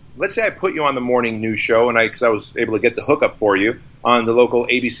 But let's say I put you on the morning news show, and because I was able to get the hookup for you on the local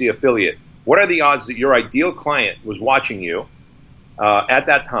ABC affiliate. What are the odds that your ideal client was watching you at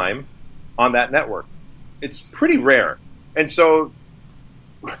that time on that network? It's pretty rare. And so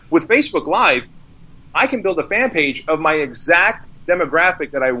with Facebook Live, I can build a fan page of my exact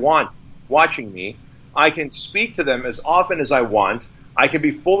demographic that I want watching me. I can speak to them as often as I want. I can be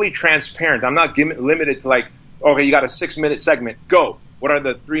fully transparent. I'm not limited to okay, you got a 6-minute segment. Go. What are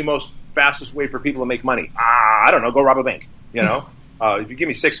the 3 most fastest way for people to make money? I don't know. Go rob a bank. If you give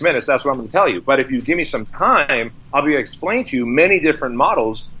me 6 minutes, that's what I'm going to tell you. But if you give me some time, I'll be able to explain to you many different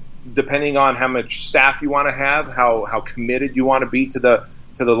models depending on how much staff you want to have, how committed you want to be to the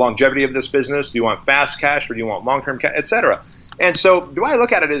longevity of this business. Do you want fast cash or do you want long-term cash, et cetera? And so the way I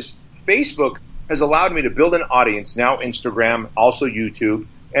look at it is Facebook has allowed me to build an audience, now Instagram, also YouTube.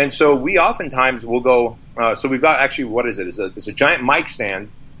 And so we oftentimes will go, so we've got actually, what is it? It's a giant mic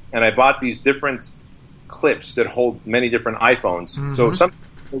stand, and I bought these different clips that hold many different iPhones. Mm-hmm. So some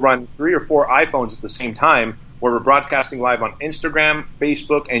people run 3 or 4 iPhones at the same time, where we're broadcasting live on Instagram,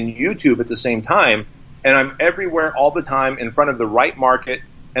 Facebook, and YouTube at the same time. And I'm everywhere all the time in front of the right market,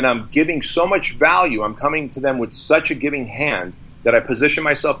 and I'm giving so much value. I'm coming to them with such a giving hand that I position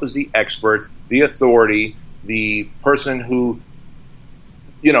myself as the expert, the authority, the person who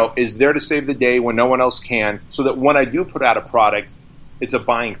is there to save the day when no one else can, so that when I do put out a product, it's a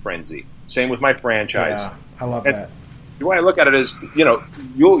buying frenzy. Same with my franchise. Yeah, I love that. The way I look at it is,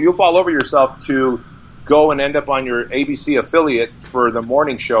 you'll fall over yourself to go and end up on your ABC affiliate for the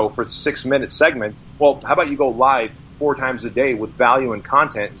morning show for 6-minute segment. Well, how about you go live 4 times a day with value and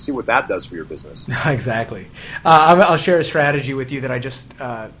content and see what that does for your business? Exactly. I'll share a strategy with you that I just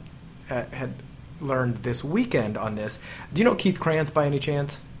had learned this weekend on this. Do you know Keith Krantz by any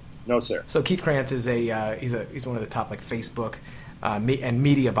chance? No, sir. So Keith Krantz is he's one of the top Facebook and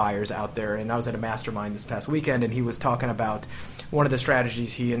media buyers out there. And I was at a mastermind this past weekend, and he was talking about one of the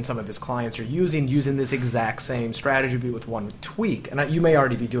strategies he and some of his clients are using this exact same strategy, but with one tweak. And you may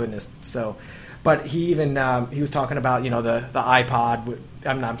already be doing this. But he even he was talking about the iPod.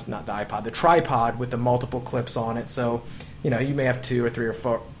 Not the iPod, the tripod with the multiple clips on it. So you may have 2 or 3 or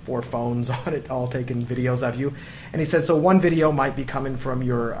 4 phones on it, all taking videos of you. And he said, so one video might be coming from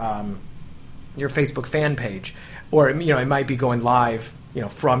your Facebook fan page, or it might be going live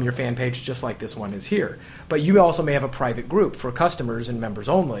from your fan page, just like this one is here. But you also may have a private group for customers and members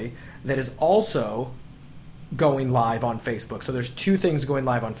only that is also going live on Facebook. So there's 2 things going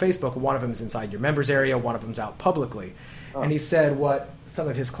live on Facebook. One of them is inside your members area, one of them is out publicly. Oh. And he said what some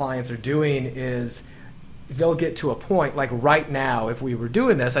of his clients are doing is they'll get to a point, like right now, if we were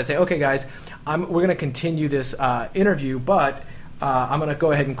doing this, I'd say, okay, guys, we're going to continue this interview, but I'm going to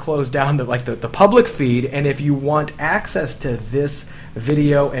go ahead and close down the public feed, and if you want access to this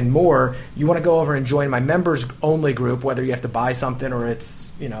video and more, you want to go over and join my members only group, whether you have to buy something or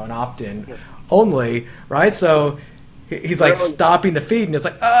it's an opt-in only, right? So he's stopping the feed, and it's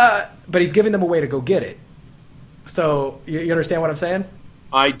but he's giving them a way to go get it. So you understand what I'm saying?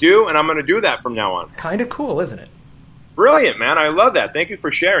 I do, and I'm going to do that from now on. Kind of cool, isn't it? Brilliant, man. I love that. Thank you for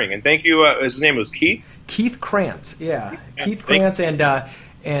sharing. And thank you. His name was Keith? Keith Krantz, yeah. Keith Krantz and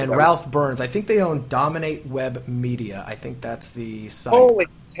Ralph Burns. I think they own Dominate Web Media. I think that's the site. Holy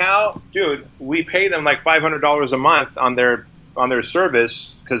cow. Dude, we pay them like $500 a month on their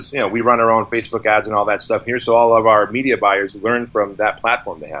service because, we run our own Facebook ads and all that stuff here. So all of our media buyers learn from that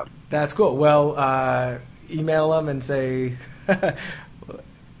platform they have. That's cool. Well, email them and say...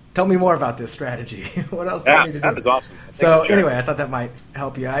 Tell me more about this strategy. What else do I need to do? That is awesome. So anyway, I thought that might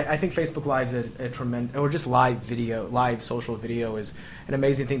help you. I think Facebook Live is a tremendous, or just live social video is an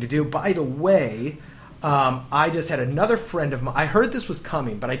amazing thing to do. By the way, I just had another friend of mine. I heard this was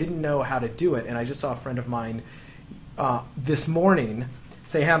coming, but I didn't know how to do it. And I just saw a friend of mine this morning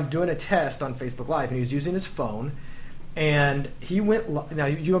say, hey, I'm doing a test on Facebook Live. And he was using his phone. And he went now.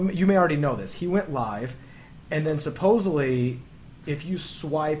 You may already know this. He went live, and then supposedly, if you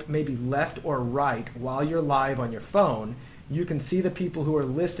swipe maybe left or right while you're live on your phone, you can see the people who are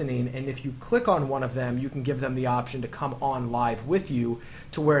listening, and if you click on one of them, you can give them the option to come on live with you,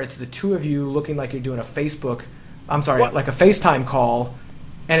 to where it's the two of you looking like you're doing like a FaceTime call,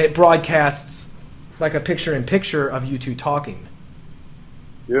 and it broadcasts like a picture-in-picture of you two talking.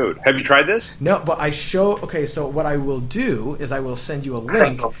 Dude, have you tried this? No, but so what I will do is I will send you a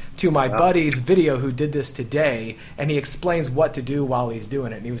link to my buddy's video who did this today, and he explains what to do while he's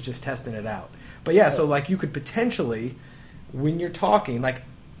doing it, and he was just testing it out. But yeah, so like you could potentially, when you're talking, like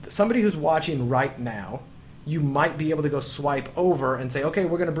somebody who's watching right now, you might be able to go swipe over and say, okay,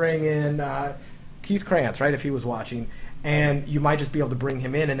 we're going to bring in Keith Krantz, right, if he was watching, and you might just be able to bring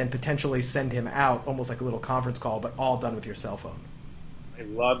him in and then potentially send him out, almost like a little conference call, but all done with your cell phone. I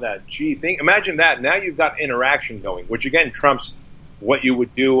love that. Gee, imagine that. Now you've got interaction going, which again trumps what you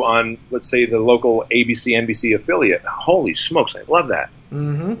would do on, let's say, the local ABC, NBC affiliate. Holy smokes, I love that.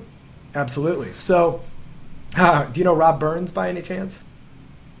 Mm-hmm. Absolutely. So, do you know Rob Burns by any chance?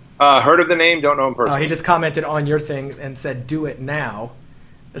 Heard of the name, don't know him personally. He just commented on your thing and said, "Do it now."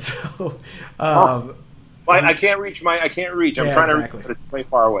 So, I can't reach. I'm trying to reach, but it's way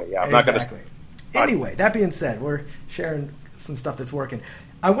far away. Yeah, I'm not going to. Anyway, that being said, we're sharing some stuff that's working.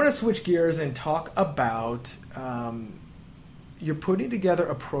 I want to switch gears and talk about you're putting together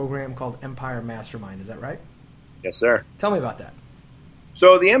a program called Empire Mastermind. Is that right? Yes, sir. Tell me about that.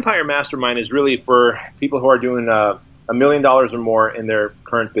 So the Empire Mastermind is really for people who are doing $1 million or more in their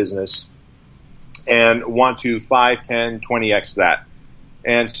current business and want to 5, 10, 20x that.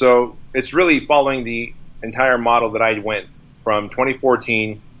 And so it's really following the entire model that I went from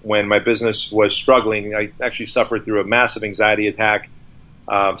 2014 when my business was struggling. I actually suffered through a massive anxiety attack,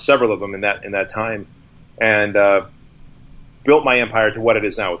 several of them in that time, and built my empire to what it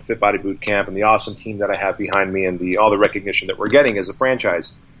is now with Fit Body Boot Camp and the awesome team that I have behind me and all the recognition that we're getting as a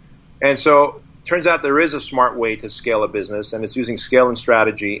franchise. And so it turns out there is a smart way to scale a business, and it's using scale and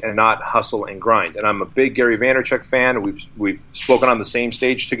strategy and not hustle and grind. And I'm a big Gary Vaynerchuk fan. We've spoken on the same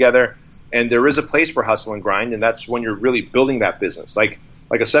stage together, and there is a place for hustle and grind, and that's when you're really building that business. Like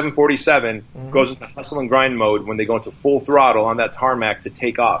a 747 goes into hustle and grind mode when they go into full throttle on that tarmac to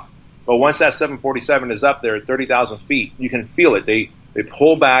take off. But once that 747 is up there at 30,000 feet, you can feel it. They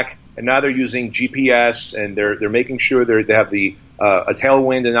pull back, and now they're using GPS, and they're making sure they have a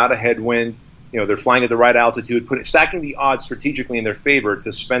tailwind and not a headwind. You know, they're flying at the right altitude, stacking the odds strategically in their favor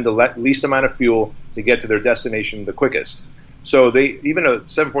to spend the least amount of fuel to get to their destination the quickest. So even a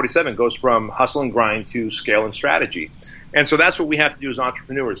 747 goes from hustle and grind to scale and strategy. And so that's what we have to do as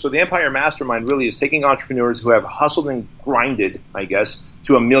entrepreneurs. So the Empire Mastermind really is taking entrepreneurs who have hustled and grinded, I guess,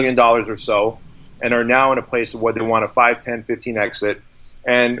 to $1 million or so, and are now in a place where they want a 5, 10, 15 exit.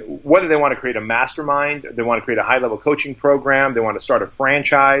 And whether they want to create a mastermind, they want to create a high-level coaching program, they want to start a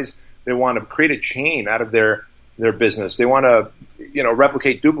franchise, they want to create a chain out of their business. They want to,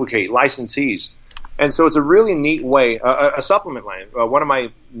 replicate, duplicate, licensees. And so it's a really neat way, a supplement line. One of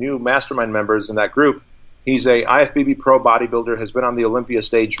my new mastermind members in that group, he's a IFBB pro bodybuilder, has been on the Olympia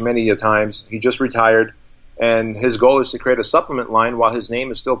stage many a times. He just retired, and his goal is to create a supplement line while his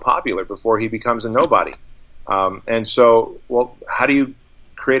name is still popular before he becomes a nobody. And so, how do you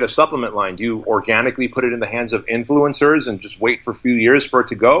create a supplement line? Do you organically put it in the hands of influencers and just wait for a few years for it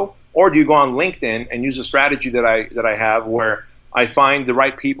to go? Or do you go on LinkedIn and use a strategy that I have where I find the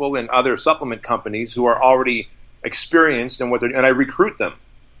right people in other supplement companies who are already experienced in what they're doing, and I recruit them.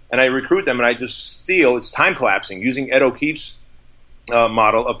 And I just steal. It's time collapsing. Using Ed O'Keefe's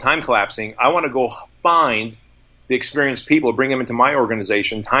model of time collapsing, I want to go find the experienced people, bring them into my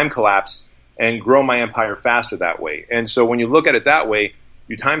organization, time collapse, and grow my empire faster that way. And so when you look at it that way,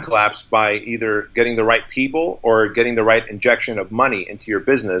 you time collapse by either getting the right people or getting the right injection of money into your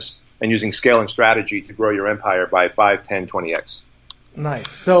business and using scale and strategy to grow your empire by 5, 10, 20x. Nice.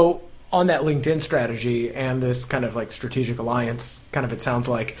 So on that LinkedIn strategy and this kind of like strategic alliance, kind of it sounds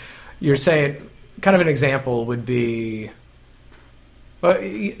like you're saying kind of an example would be,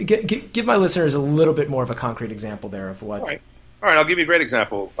 give my listeners a little bit more of a concrete example there of what. All right, I'll give you a great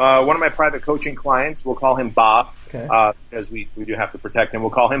example. One of my private coaching clients, we'll call him Bob, because we do have to protect him.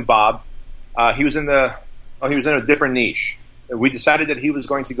 We'll call him Bob. He was in a different niche. We decided that he was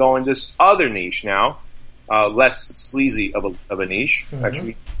going to go in this other niche now, less sleazy of a niche,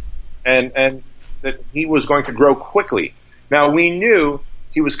 actually, and that he was going to grow quickly. Now, we knew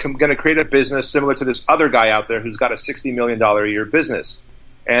he was going to create a business similar to this other guy out there who's got a $60 million a year business,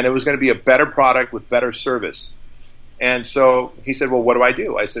 and it was going to be a better product with better service. And so he said, well, what do I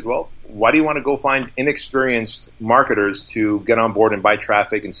do? I said, well, why do you want to go find inexperienced marketers to get on board and buy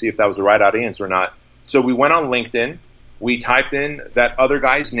traffic and see if that was the right audience or not? So we went on LinkedIn, we typed in that other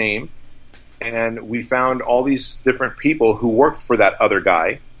guy's name, and we found all these different people who worked for that other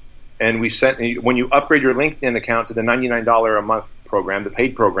guy. And we sent, when you upgrade your LinkedIn account to the $99 a month program, the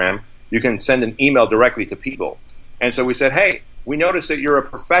paid program, you can send an email directly to people. And so we said, hey, we noticed that you're a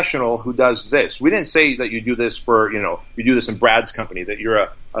professional who does this. We didn't say that you do this for, you do this in Brad's company, that you're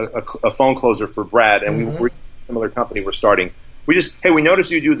a phone closer for Brad, and we're a similar company we're starting. We just, hey, we noticed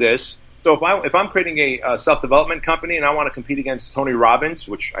you do this. So if I'm creating a self-development company and I want to compete against Tony Robbins,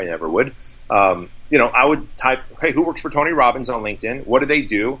 which I never would, I would type, hey, who works for Tony Robbins on LinkedIn? What do they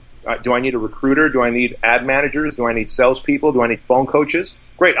do? Do I need a recruiter? Do I need ad managers? Do I need salespeople? Do I need phone coaches?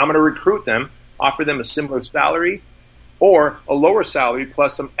 Great, I'm going to recruit them, offer them a similar salary or a lower salary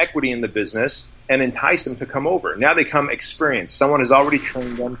plus some equity in the business and entice them to come over. Now they come experienced. Someone has already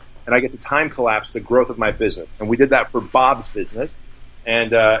trained them, and I get to time collapse the growth of my business. And we did that for Bob's business.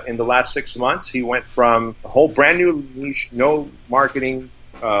 And in the last 6 months, he went from a whole brand new niche, no marketing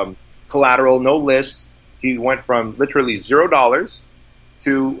collateral, no list. He went from literally $0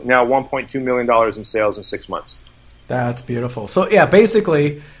 to now $1.2 million in sales in 6 months. That's beautiful. So yeah,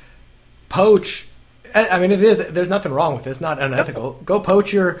 basically poach. I mean, it is. There's nothing wrong with this. Not unethical. Go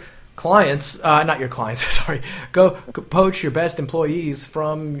poach your clients, not your clients. Sorry. Go poach your best employees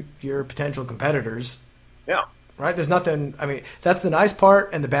from your potential competitors. Yeah. Right. There's nothing. I mean, that's the nice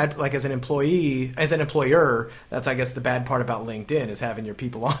part, and the bad. Like as an employee, as an employer, that's I guess the bad part about LinkedIn is having your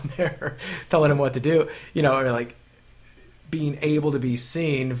people on there, telling them what to do. Or like being able to be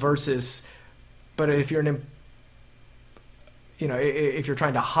seen versus. But if you're if you're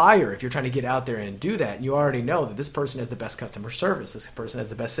trying to hire, if you're trying to get out there and do that, you already know that this person has the best customer service, this person has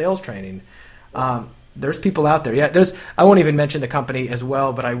the best sales training. There's people out there. Yeah, I won't even mention the company as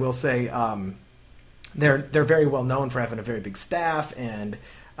well, but I will say they're very well known for having a very big staff and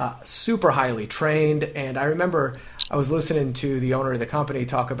super highly trained. And I remember I was listening to the owner of the company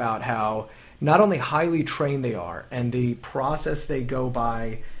talk about how not only highly trained they are and the process they go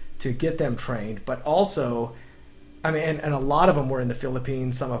by to get them trained, but also and a lot of them were in the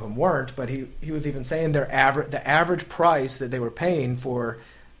Philippines, some of them weren't, but he was even saying the average price that they were paying for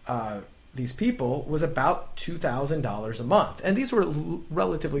these people was about $2,000 a month. And these were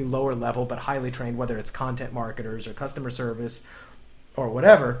relatively lower level, but highly trained, whether it's content marketers or customer service or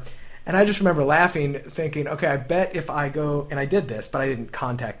whatever. And I just remember laughing, thinking, okay, I bet if I go, and I did this, but I didn't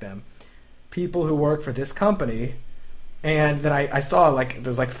contact them, people who work for this company. And then I saw like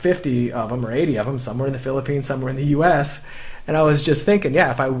there's like 50 of them or 80 of them, somewhere in the Philippines, somewhere in the U.S. And I was just thinking, yeah,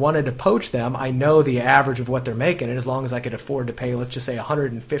 if I wanted to poach them, I know the average of what they're making. And as long as I could afford to pay, let's just say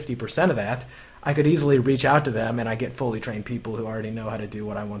 150% of that, I could easily reach out to them and I get fully trained people who already know how to do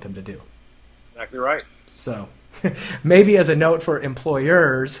what I want them to do. Exactly right. So maybe as a note for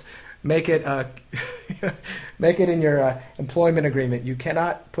employers, make it in your employment agreement. You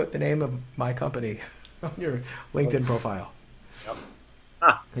cannot put the name of my company on your LinkedIn profile.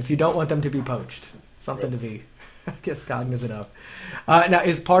 Yep. If you don't want them to be poached. Something to be, I guess, cognizant of. Now,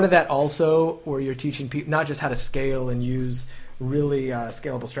 is part of that also where you're teaching people not just how to scale and use really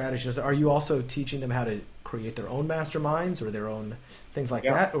scalable strategies? Are you also teaching them how to create their own masterminds or their own things like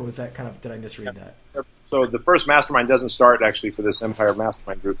that? Or was that kind of, did I misread that? So the first mastermind doesn't start actually for this Empire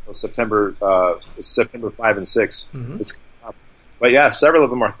Mastermind group until September 5 and 6. Mm-hmm. But yeah, several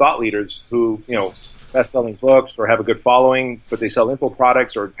of them are thought leaders who, best-selling books or have a good following, but they sell info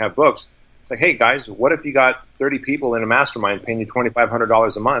products or have books. It's like, hey, guys, what if you got 30 people in a mastermind paying you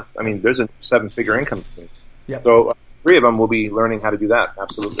 $2,500 a month? I mean, there's a 7-figure income stream. Yep. So 3 of them will be learning how to do that.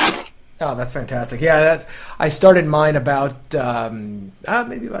 Absolutely. Oh, that's fantastic. Yeah, I started mine about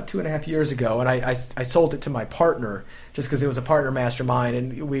maybe about 2.5 years ago, and I sold it to my partner just because it was a partner mastermind,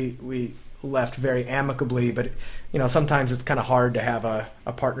 and we left very amicably. But, sometimes it's kind of hard to have a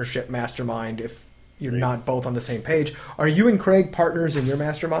partnership mastermind if you're not both on the same page. Are you and Craig partners in your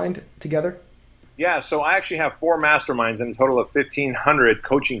mastermind together? Yeah, so I actually have 4 masterminds and a total of 1,500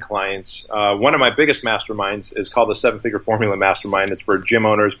 coaching clients. One of my biggest masterminds is called the 7-Figure Formula Mastermind. It's for gym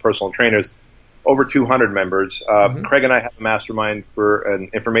owners, personal trainers, over 200 members. Mm-hmm. Craig and I have a mastermind for an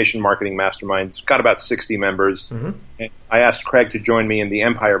information marketing mastermind. It's got about 60 members. Mm-hmm. And I asked Craig to join me in the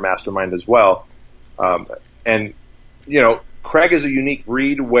Empire Mastermind as well. Craig is a unique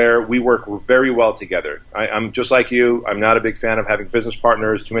breed where we work very well together. I'm just like you. I'm not a big fan of having business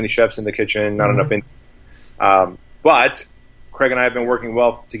partners, too many chefs in the kitchen, not enough but Craig and I have been working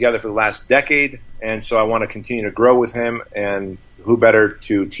well together for the last decade, and so I want to continue to grow with him, and who better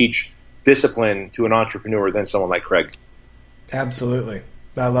to teach discipline to an entrepreneur than someone like Craig. Absolutely.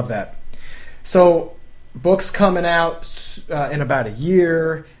 I love that. So, books coming out in about a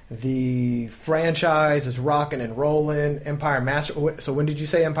year. The franchise is rocking and rolling. Empire Master. So when did you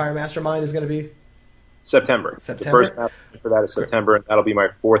say Empire Mastermind is going to be? September. The first mastermind for that is September, and that'll be my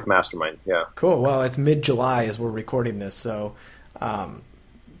 4th mastermind. Yeah. Cool. Well, it's mid-July as we're recording this, so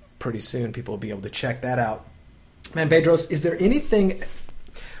pretty soon people will be able to check that out. Man, Bedros, is there anything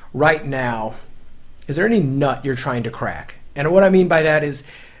right now, is there any nut you're trying to crack? And what I mean by that is,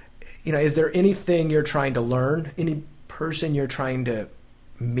 is there anything you're trying to learn? Any person you're trying to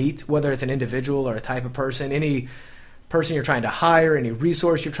meet, whether it's an individual or a type of person, any person you're trying to hire, any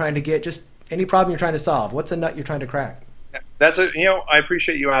resource you're trying to get, just any problem you're trying to solve? What's a nut you're trying to crack? I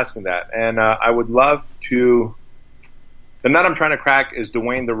appreciate you asking that. And I would love to, the nut I'm trying to crack is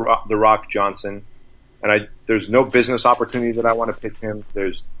Dwayne The Rock Johnson. And there's no business opportunity that I want to pitch him.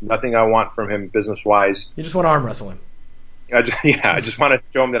 There's nothing I want from him business-wise. You just want to arm wrestle him. I just want to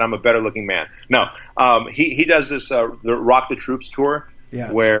show him that I'm a better-looking man. No, he does this the Rock the Troops tour,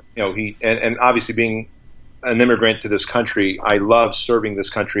 where he and obviously being an immigrant to this country, I love serving this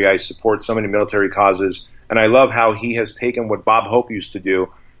country. I support so many military causes, and I love how he has taken what Bob Hope used to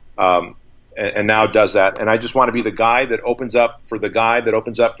do, and now does that. And I just want to be the guy that opens up for the guy that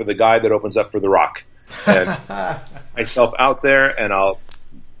opens up for the guy that opens up for The Rock, and myself out there, and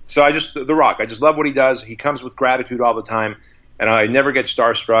The Rock. I just love what he does. He comes with gratitude all the time, and I never get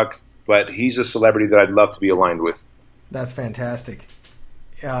starstruck, but he's a celebrity that I'd love to be aligned with. That's fantastic.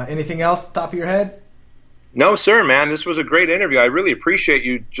 Anything else, top of your head? No, sir, man. This was a great interview. I really appreciate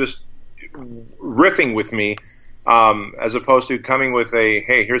you just riffing with me, as opposed to coming with hey,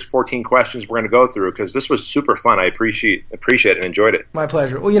 here's 14 questions we're going to go through, because this was super fun. I appreciate it and enjoyed it. My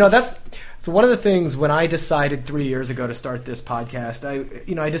pleasure. Well, that's one of the things when I decided 3 years ago to start this podcast.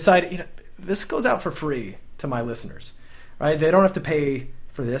 I decided this goes out for free to my listeners, right? They don't have to pay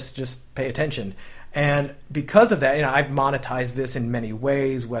for this; just pay attention. And because of that, I've monetized this in many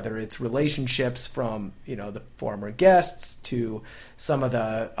ways, whether it's relationships from, the former guests to some of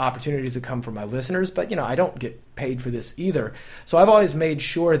the opportunities that come from my listeners. But, I don't get paid for this either. So I've always made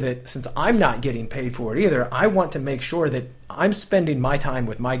sure that since I'm not getting paid for it either, I want to make sure that I'm spending my time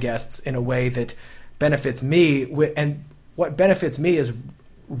with my guests in a way that benefits me. And what benefits me is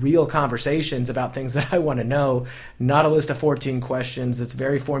real conversations about things that I want to know, not a list of 14 questions that's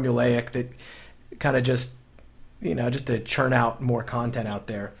very formulaic that kind of just to churn out more content out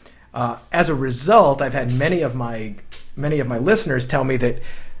there. As a result, I've had many of my listeners tell me that,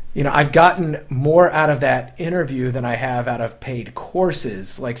 I've gotten more out of that interview than I have out of paid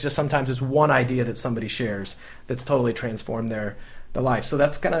courses. Like just sometimes it's one idea that somebody shares that's totally transformed their life. So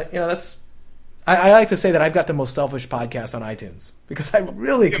that's kind of, I like to say that I've got the most selfish podcast on iTunes because I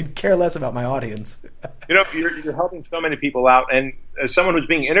really could care less about my audience. You're helping so many people out, and as someone who's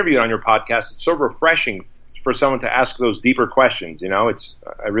being interviewed on your podcast, it's so refreshing for someone to ask those deeper questions.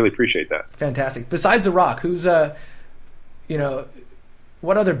 I really appreciate that. Fantastic. Besides The Rock, who's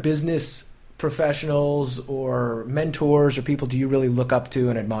what other business professionals or mentors or people do you really look up to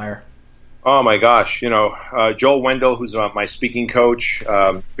and admire? Oh my gosh, Joel Wendell, who's my speaking coach,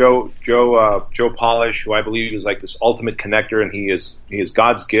 Joe Polish, who I believe is like this ultimate connector, and he is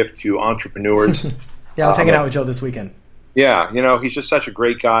God's gift to entrepreneurs. Yeah, I was hanging out with Joe this weekend. Yeah, he's just such a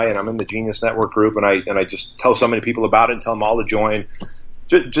great guy, and I'm in the Genius Network group, and I just tell so many people about it and tell them all to join.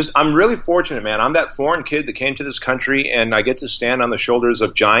 I'm really fortunate, man. I'm that foreign kid that came to this country, and I get to stand on the shoulders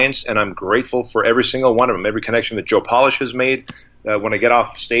of giants, and I'm grateful for every single one of them, every connection that Joe Polish has made. When I get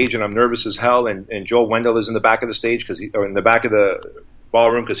off stage and I'm nervous as hell, and Joel Wendell is in the back of the stage or in the back of the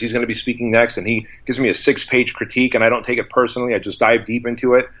ballroom because he's going to be speaking next, and he gives me a 6-page critique, and I don't take it personally. I just dive deep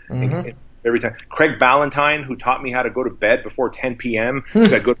into it. Mm-hmm. Every time. Craig Ballantyne, who taught me how to go to bed before 10 p.m.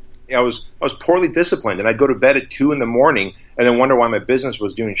 I was poorly disciplined, and I'd go to bed at 2 a.m. and then wonder why my business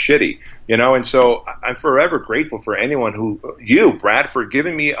was doing shitty. And so I'm forever grateful for anyone Brad, for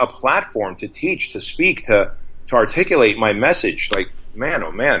giving me a platform to teach, to speak, to articulate my message. Like, man,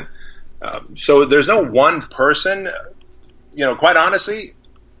 oh man. So there's no one person, quite honestly,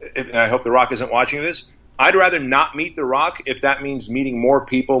 and I hope The Rock isn't watching this, I'd rather not meet The Rock if that means meeting more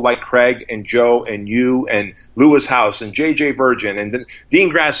people like Craig and Joe and you and Lewis House and JJ Virgin and Dean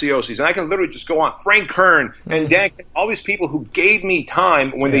Graciosis. And I can literally just go on. Frank Kern and Dan, all these people who gave me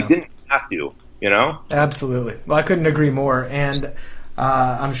time when they didn't have to, Absolutely. Well, I couldn't agree more. And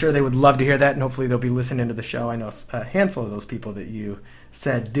I'm sure they would love to hear that, and hopefully they'll be listening to the show. I know a handful of those people that you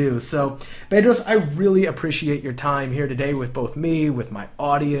said do. So, Bedros, I really appreciate your time here today with both me, with my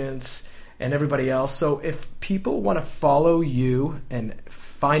audience, and everybody else. So if people want to follow you and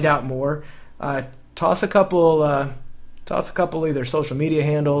find out more, toss a couple either social media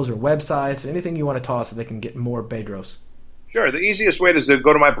handles or websites, anything you want to toss so they can get more Bedros. Sure. The easiest way is to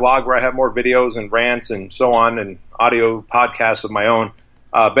go to my blog where I have more videos and rants and so on, and audio podcasts of my own,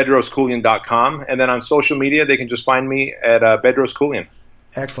 bedroskeuilian.com. And then on social media, they can just find me at Bedros Keuilian.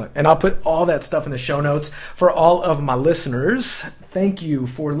 Excellent. And I'll put all that stuff in the show notes for all of my listeners. Thank you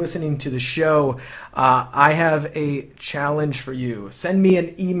for listening to the show. I have a challenge for you. Send me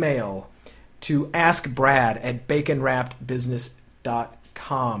an email to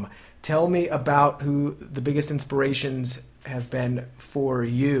askbrad@baconwrappedbusiness.com. Tell me about who the biggest inspirations have been for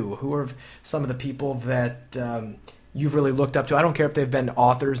you. Who are some of the people that you've really looked up to? I don't care if they've been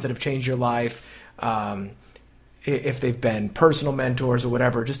authors that have changed your life, if they've been personal mentors or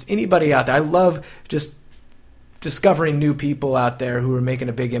whatever. Just anybody out there. I love just discovering new people out there who are making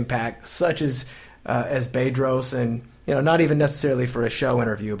a big impact, such as Bedros, and not even necessarily for a show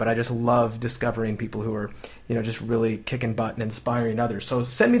interview, but I just love discovering people who are just really kicking butt and inspiring others. So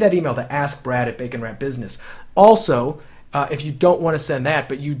send me that email to askbrad@baconwrappedbusiness. Also, if you don't want to send that,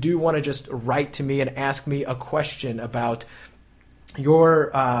 but you do want to just write to me and ask me a question about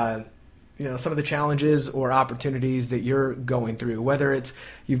your some of the challenges or opportunities that you're going through, whether it's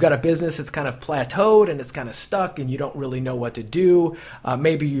you've got a business that's kind of plateaued and it's kind of stuck and you don't really know what to do.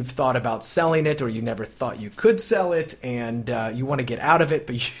 Maybe you've thought about selling it, or you never thought you could sell it, and you want to get out of it,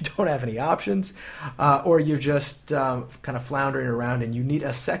 but you don't have any options. Or you're just kind of floundering around and you need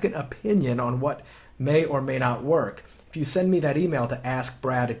a second opinion on what may or may not work. If you send me that email to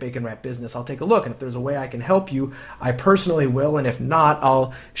askbrad@baconwrappedbusiness, I'll take a look. And if there's a way I can help you, I personally will. And if not,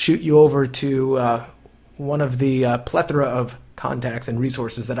 I'll shoot you over to one of the plethora of contacts and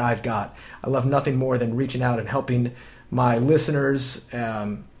resources that I've got. I love nothing more than reaching out and helping my listeners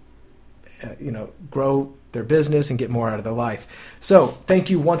grow their business and get more out of their life. So thank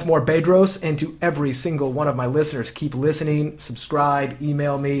you once more, Bedros, and to every single one of my listeners. Keep listening, subscribe,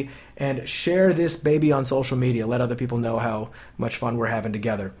 email me, and share this baby on social media. Let other people know how much fun we're having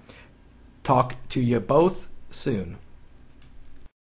together. Talk to you both soon.